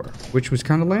the door, which was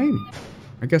kind of lame.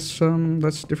 I guess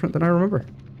that's different than I remember.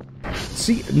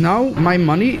 See, now my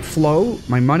money flow,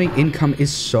 my money income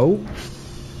is so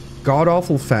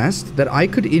god-awful fast that I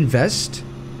could invest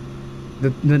the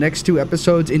next 2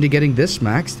 episodes into getting this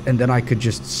maxed, and then I could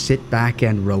just sit back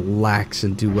and relax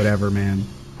and do whatever, man.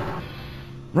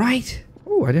 Right?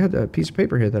 Oh, I had a piece of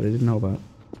paper here that I didn't know about.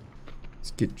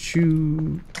 Let's get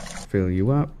you, fill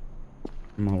you up.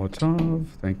 Molotov,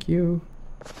 thank you.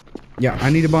 Yeah,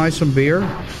 I need to buy some beer.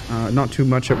 Not too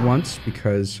much at once,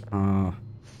 because I'll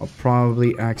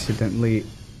probably accidentally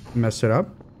mess it up,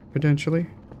 potentially.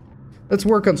 Let's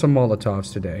work on some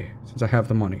Molotovs today, since I have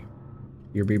the money.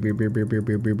 Beer, beer, beer, beer, beer, beer,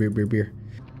 beer, beer, beer, beer, beer.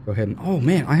 Go ahead and... oh,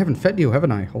 man, I haven't fed you,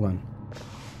 haven't I? Hold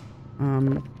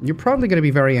on. You're probably going to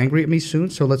be very angry at me soon,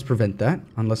 so let's prevent that.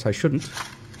 Unless I shouldn't.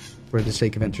 For the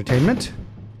sake of entertainment.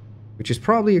 Which is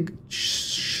probably a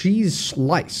cheese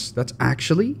slice. That's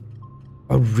actually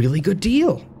a really good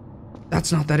deal.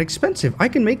 That's not that expensive. I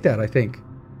can make that, I think.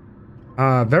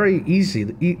 Very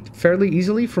easy. Fairly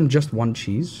easily from just 1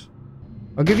 cheese.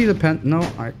 I'll give you the pen... no,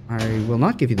 I will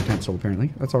not give you the pencil,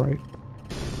 apparently. That's alright.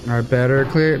 I better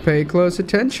pay close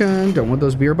attention. Don't want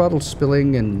those beer bottles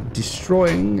spilling and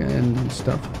destroying and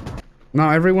stuff.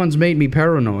 Now, everyone's made me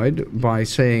paranoid by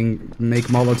saying make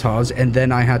Molotovs, and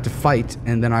then I had to fight,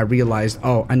 and then I realized,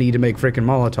 oh, I need to make frickin'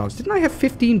 Molotovs. Didn't I have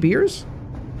 15 beers?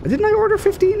 Didn't I order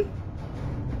 15?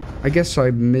 I guess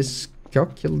I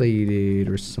miscalculated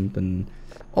or something.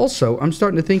 Also, I'm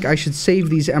starting to think I should save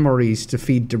these MREs to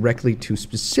feed directly to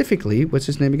specifically, what's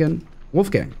his name again?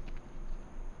 Wolfgang.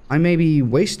 I may be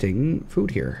wasting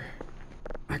food here.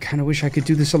 I kind of wish I could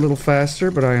do this a little faster,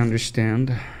 but I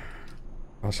understand.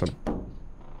 Awesome.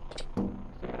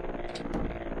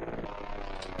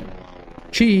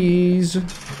 Cheese!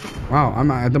 Wow,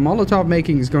 the Molotov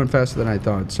making is going faster than I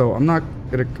thought, so I'm not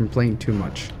gonna complain too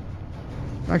much.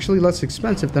 Actually, less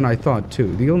expensive than I thought,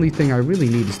 too. The only thing I really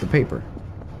need is the paper.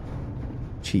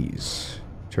 Cheese.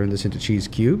 Turn this into cheese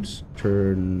cubes.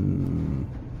 Turn...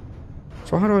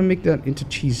 so how do I make that into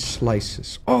cheese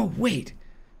slices? Oh, wait!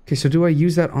 Okay, so do I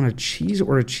use that on a cheese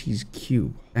or a cheese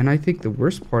cube? And I think the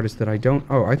worst part is that I don't...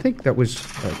 oh, I think that was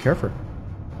Careful.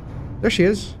 There she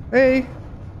is. Hey!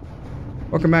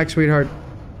 Welcome back, sweetheart.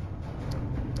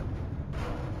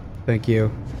 Thank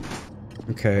you.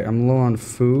 Okay, I'm low on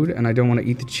food, and I don't want to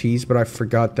eat the cheese, but I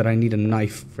forgot that I need a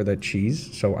knife for that cheese,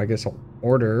 so I guess I'll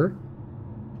order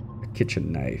a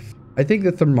kitchen knife. I think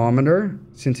the thermometer,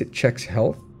 since it checks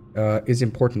health, is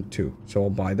important too. So I'll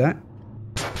buy that.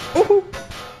 Oh!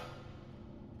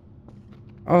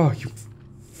 Oh, you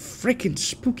freaking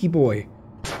spooky boy.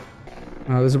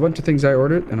 There's a bunch of things I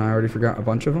ordered, and I already forgot a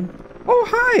bunch of them. Oh,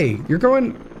 hi! You're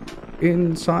going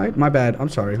inside? My bad. I'm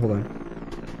sorry. Hold on.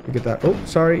 Look at that. Oh,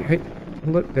 sorry. Hey,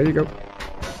 hold it. There you go.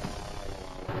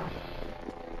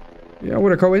 Yeah,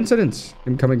 what a coincidence.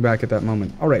 Him coming back at that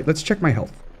moment. Alright, let's check my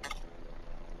health.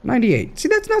 98. See,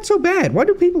 that's not so bad. Why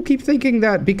do people keep thinking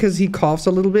that because he coughs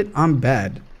a little bit, I'm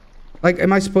bad? Like,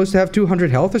 am I supposed to have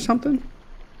 200 health or something?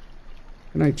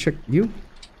 Can I check you?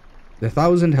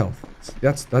 1,000 health.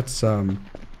 That's, what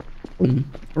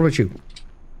about you?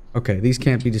 Okay, these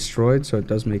can't be destroyed, so it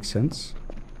does make sense.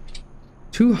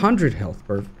 200 health.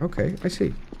 Okay, I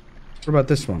see. What about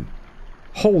this one?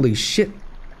 Holy shit.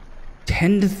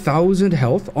 10,000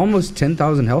 health? Almost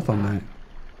 10,000 health on that.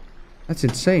 That's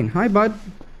insane. Hi, bud.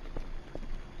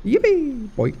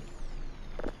 Yippee, boy.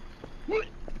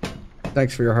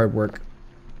 Thanks for your hard work,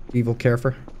 evil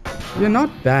Carefer. You're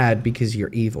not bad because you're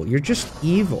evil. You're just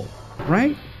evil,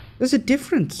 right? There's a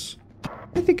difference.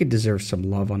 I think it deserves some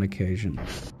love on occasion.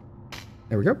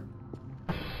 There we go.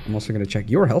 I'm also going to check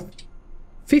your health.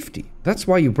 50. That's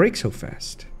why you break so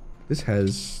fast. This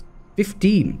has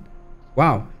 15.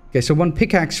 Wow. Okay, so one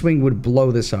pickaxe swing would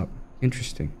blow this up.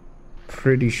 Interesting.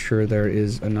 Pretty sure there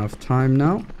is enough time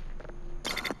now.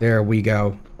 There we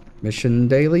go. Mission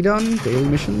daily done. Daily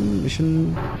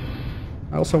mission.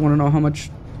 I also want to know how much...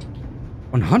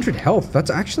 100 health. That's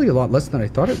actually a lot less than I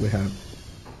thought it would have.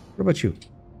 What about you?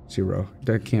 0.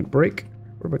 That can't break.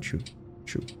 What about you?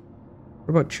 Chew. What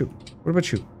about you? What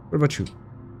about you? What about you?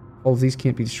 All of these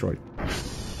can't be destroyed.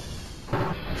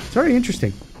 It's very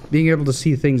interesting. Being able to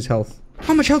see things' health.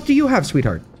 How much health do you have,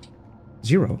 sweetheart?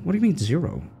 0? What do you mean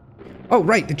 0? Oh,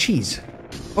 right, the cheese.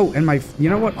 Oh, and my... You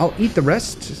know what? I'll eat the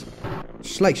rest.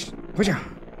 Slice.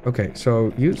 Okay,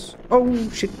 so use... Oh,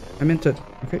 shit. I meant to...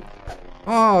 Okay.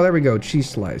 Oh, there we go. Cheese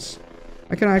slice.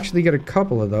 I can actually get a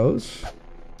couple of those.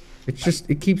 It's just...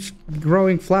 It keeps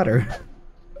growing flatter.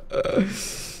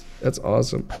 That's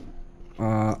awesome.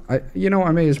 You know,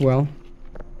 I may as well.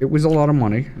 It was a lot of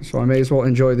money, so I may as well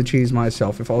enjoy the cheese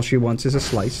myself if all she wants is a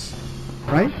slice.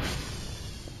 Right?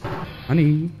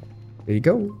 Honey. There you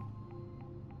go.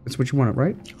 That's what you wanted,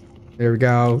 right? There we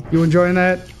go. You enjoying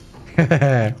that?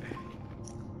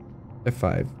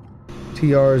 F5.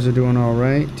 TRs are doing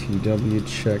alright. TW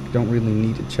check. Don't really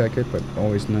need to check it, but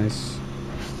always nice.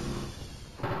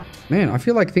 Man, I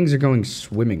feel like things are going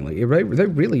swimmingly. They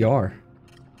really are.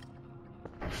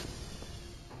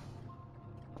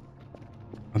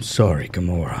 I'm sorry,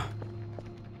 Gamora.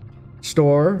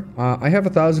 Store. I have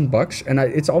 $1,000, and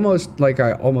it's almost like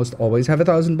I almost always have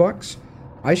 $1,000.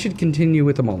 I should continue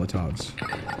with the Molotovs.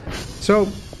 So,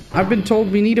 I've been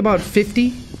told we need about 50.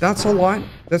 That's a lot.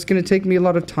 That's going to take me a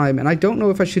lot of time, and I don't know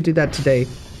if I should do that today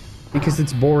because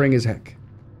it's boring as heck.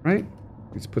 Right?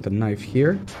 Let's put the knife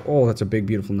here. Oh, that's a big,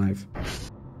 beautiful knife.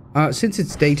 Since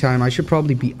it's daytime, I should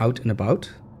probably be out and about.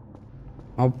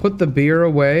 I'll put the beer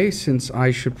away since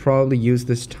I should probably use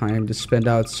this time to spend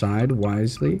outside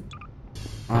wisely.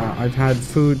 I've had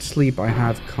food, sleep, I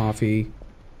have coffee.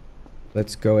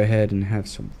 Let's go ahead and have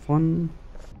some fun.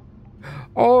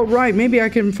 Alright, maybe I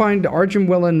can find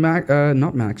Argentwell and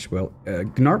not Maxwell,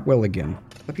 Gnartwell again.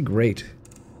 That'd be great.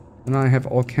 And I have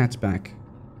all cats back.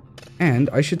 And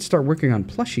I should start working on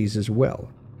plushies as well.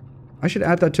 I should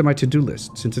add that to my to-do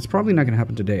list, since it's probably not going to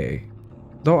happen today.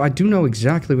 Though I do know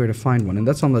exactly where to find one, and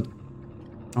that's on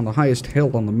the highest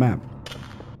hill on the map.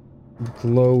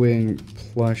 Glowing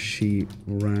plushie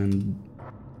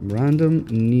random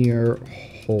near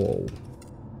hole.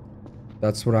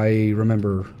 That's what I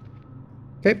remember.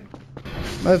 Okay.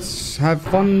 Let's have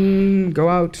fun, go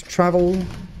out, travel,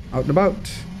 out and about.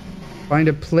 Find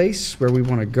a place where we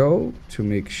want to go to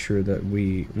make sure that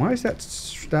we... Why is that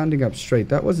standing up straight?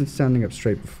 That wasn't standing up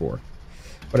straight before.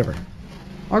 Whatever.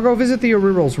 I'll go visit the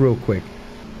Arirals real quick.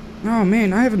 Oh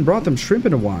man, I haven't brought them shrimp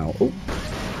in a while. Oh.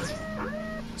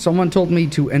 Someone told me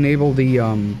to enable the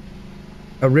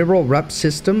Ariral rep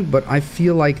system, but I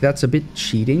feel like that's a bit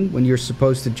cheating when you're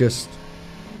supposed to just...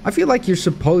 I feel like you're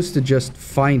supposed to just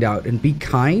find out and be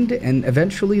kind, and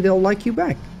eventually they'll like you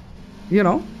back. You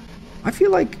know? I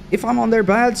feel like if I'm on their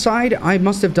bad side, I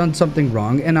must have done something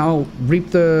wrong, and I'll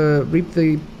reap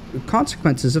the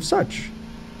consequences of such.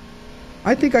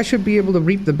 I think I should be able to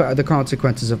reap the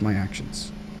consequences of my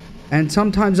actions. And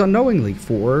sometimes unknowingly,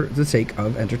 for the sake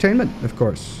of entertainment, of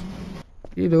course.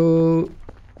 You know...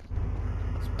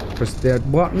 Press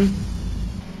that button.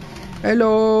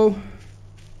 Hello!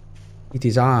 It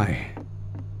is I,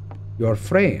 your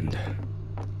friend.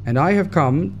 And I have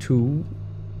come to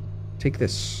take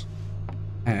this.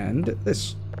 And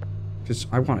this. Because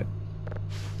I want it.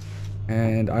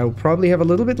 And I'll probably have a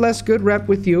little bit less good rep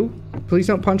with you. Please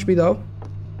don't punch me, though.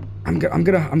 I'm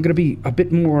gonna be a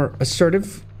bit more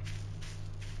assertive.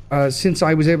 Since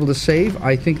I was able to save,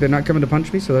 I think they're not coming to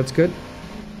punch me, so that's good.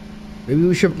 Maybe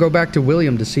we should go back to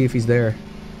William to see if he's there.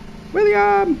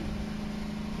 William!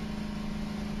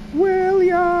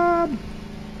 William!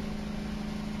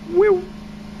 Will.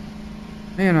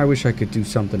 Man, I wish I could do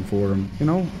something for him. You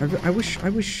know, I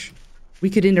wish we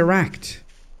could interact.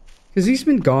 Because he's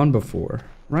been gone before,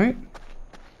 right?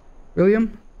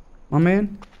 William? My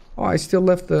man? Oh, I still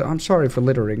left the... I'm sorry for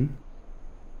littering.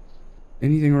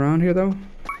 Anything around here, though?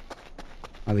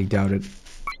 Highly doubt it.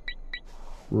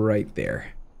 Right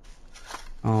there.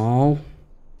 Oh.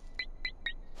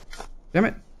 Damn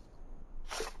it.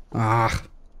 Ah.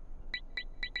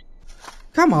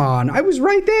 Come on, I was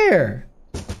right there.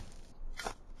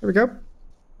 There we go.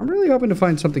 I'm really hoping to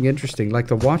find something interesting, like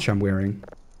the watch I'm wearing.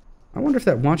 I wonder if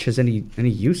that watch has any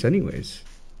use anyways.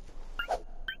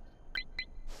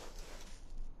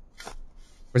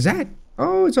 What's that?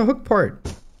 Oh, it's a hook part.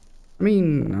 I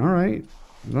mean, alright.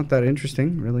 Not that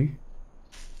interesting, really.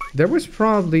 There was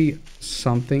probably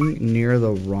something near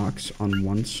the rocks on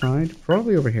one side.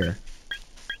 Probably over here.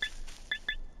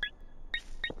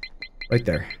 Right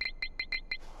there.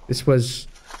 This was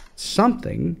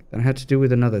something that had to do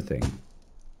with another thing.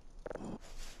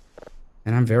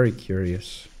 And I'm very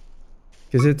curious.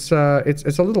 Because it's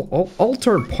a little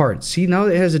altered part. See, now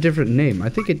it has a different name. I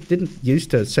think it didn't used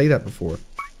to say that before.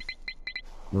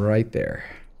 Right there.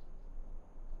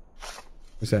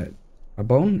 What's that? A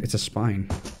bone? It's a spine.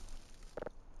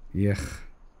 Yuck.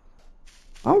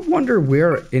 I wonder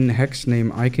where in hex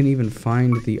name I can even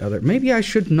find the other... Maybe I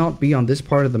should not be on this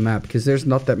part of the map, because there's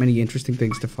not that many interesting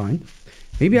things to find.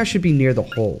 Maybe I should be near the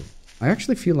hole. I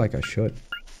actually feel like I should.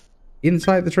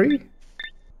 Inside the tree?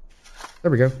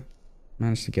 There we go.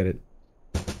 Managed to get it.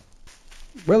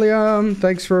 William,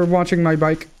 thanks for watching my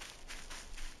bike.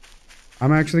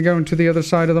 I'm actually going to the other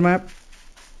side of the map.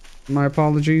 My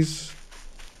apologies.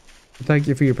 Thank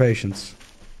you for your patience.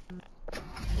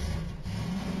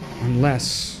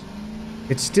 Unless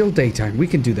it's still daytime. We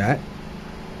can do that.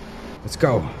 Let's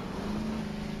go.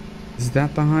 Is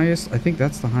that the highest? I think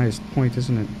that's the highest point,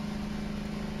 isn't it?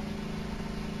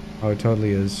 Oh, it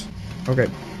totally is. Okay.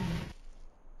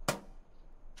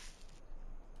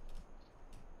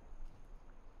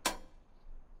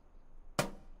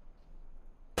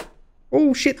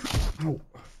 Oh, shit. Oh.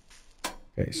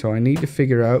 Okay, so I need to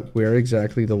figure out where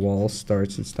exactly the wall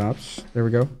starts and stops. There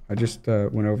we go. I just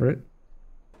went over it.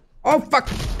 Oh, fuck!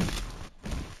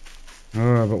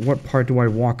 But what part do I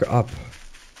walk up?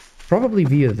 Probably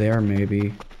via there,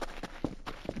 maybe.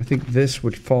 I think this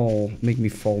would make me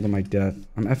fall to my death.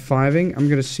 I'm F5ing. I'm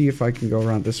gonna see if I can go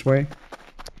around this way.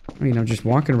 I mean, I'm just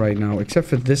walking right now, except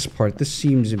for this part. This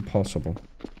seems impossible.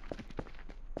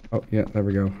 Oh, yeah, there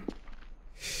we go.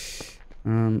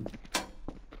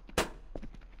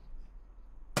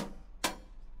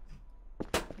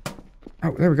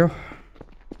 Oh, there we go.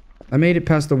 I made it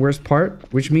past the worst part,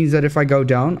 which means that if I go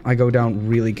down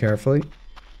really carefully.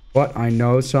 But I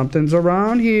know something's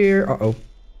around here. Uh-oh.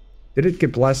 Did it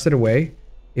get blasted away?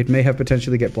 It may have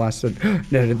potentially get blasted.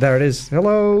 There it is.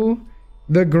 Hello.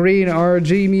 The green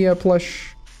Argemia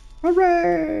plush.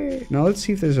 Hooray. Now let's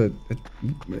see if there's a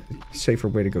safer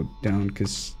way to go down,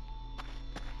 because...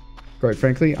 quite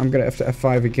frankly, I'm gonna have to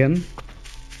F5 again.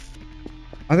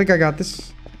 I think I got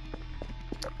this.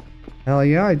 Hell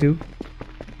yeah, I do.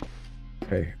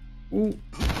 Okay. Ooh.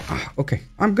 Okay,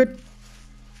 I'm good.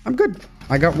 I'm good.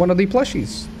 I got one of the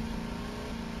plushies.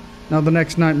 Now the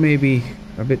next night may be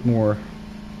a bit more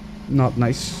not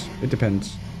nice. It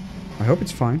depends. I hope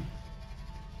it's fine.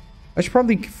 I should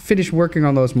probably finish working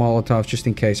on those Molotovs just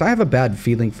in case. I have a bad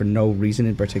feeling for no reason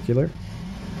in particular.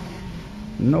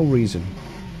 No reason.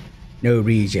 No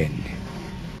reason.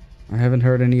 I haven't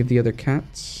heard any of the other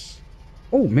cats.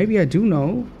 Oh, maybe I do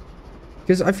know.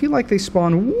 Because I feel like they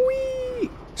spawn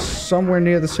somewhere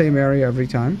near the same area every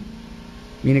time.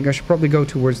 Meaning I should probably go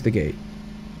towards the gate.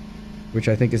 Which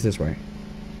I think is this way.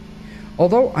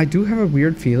 Although I do have a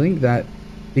weird feeling that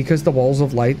because the walls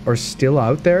of light are still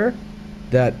out there,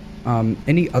 that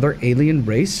any other alien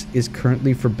race is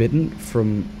currently forbidden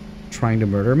from trying to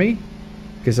murder me.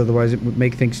 Because otherwise it would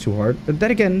make things too hard. But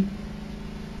then again,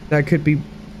 that could be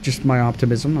just my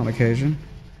optimism on occasion.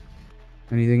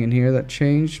 Anything in here that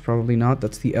changed? Probably not.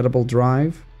 That's the edible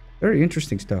drive. Very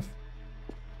interesting stuff.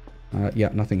 Yeah,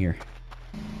 nothing here.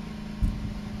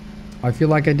 I feel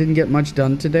like I didn't get much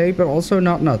done today, but also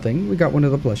not nothing. We got one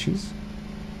of the plushies,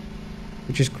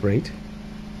 which is great.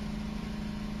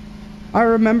 I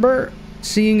remember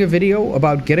seeing a video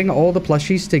about getting all the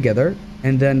plushies together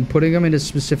and then putting them in a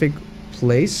specific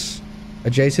place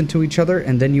adjacent to each other,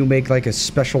 and then you make like a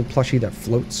special plushie that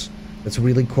floats. That's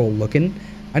really cool looking.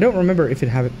 I don't remember if it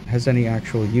has any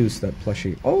actual use, that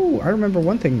plushie. Oh, I remember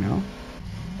one thing now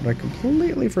that I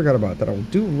completely forgot about that I'll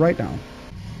do right now.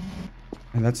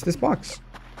 And that's this box.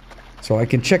 So I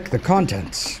can check the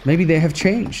contents. Maybe they have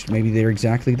changed. Maybe they're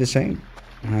exactly the same.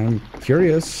 I'm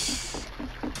curious.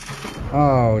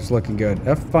 Oh, it's looking good.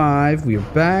 F5. We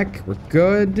are back. We're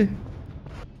good.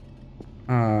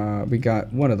 We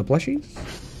got one of the plushies.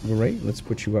 Great. Let's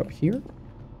put you up here.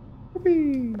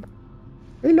 Whoopee.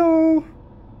 Hello.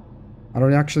 I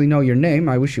don't actually know your name.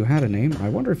 I wish you had a name. I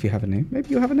wonder if you have a name. Maybe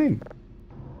you have a name.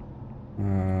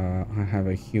 I have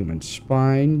a human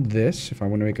spine. This, if I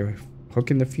want to make a hook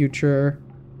in the future.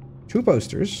 2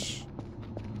 posters.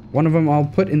 One of them I'll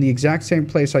put in the exact same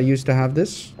place I used to have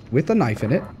this, with a knife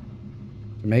in it.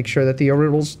 To make sure that the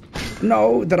Irritals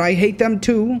know that I hate them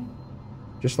too.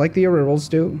 Just like the Irritals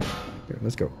do. Here,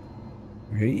 let's go.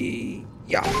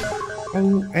 Yeah.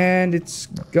 Oh, and it's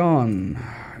gone.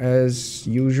 As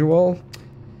usual.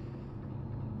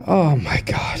 Oh my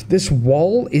god. This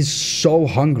wall is so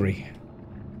hungry.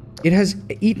 It has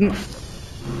eaten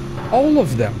all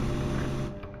of them.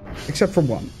 Except for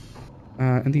one.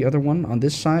 And the other one on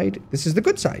this side. This is the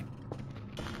good side.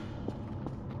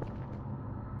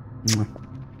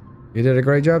 You did a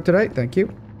great job today. Thank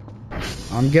you.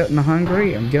 I'm getting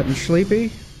hungry. I'm getting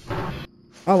sleepy.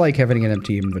 I like having an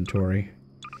empty inventory.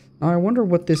 Now, I wonder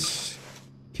what this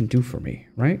can do for me,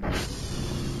 right?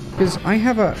 Because I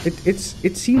have a...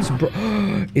 It seems...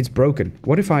 it's broken.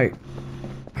 What if I...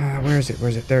 where is it? Where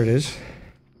is it? There it is.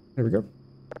 There we go.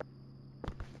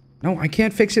 No, I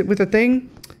can't fix it with a thing?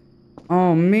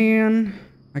 Oh, man.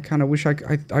 I kind of wish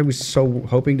I was so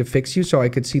hoping to fix you so I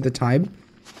could see the time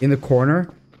in the corner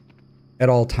at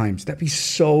all times. That'd be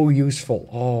so useful.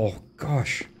 Oh,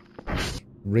 gosh.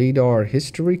 Radar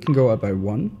history can go up by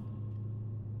 1.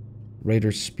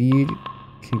 Radar speed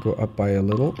can go up by a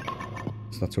little.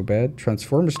 It's not so bad.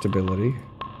 Transformer stability.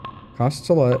 Costs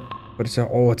a lot, but it's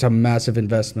a massive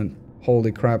investment.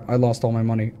 Holy crap, I lost all my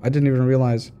money. I didn't even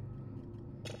realize.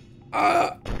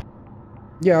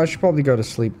 Yeah, I should probably go to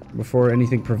sleep before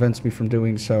anything prevents me from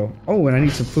doing so. Oh, and I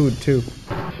need some food too.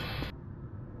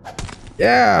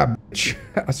 Yeah, bitch.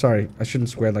 Sorry, I shouldn't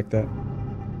swear like that.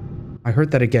 I heard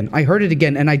that again. I heard it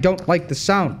again, and I don't like the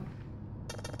sound.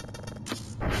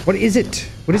 What is it?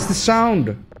 What is the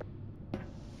sound?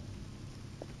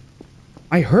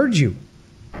 I heard you.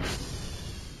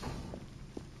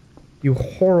 You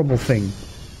horrible thing.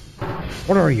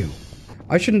 What are you?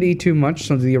 I shouldn't eat too much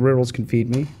so the Irritals can feed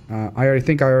me. I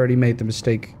think I already made the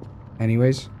mistake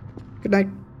anyways. Good night.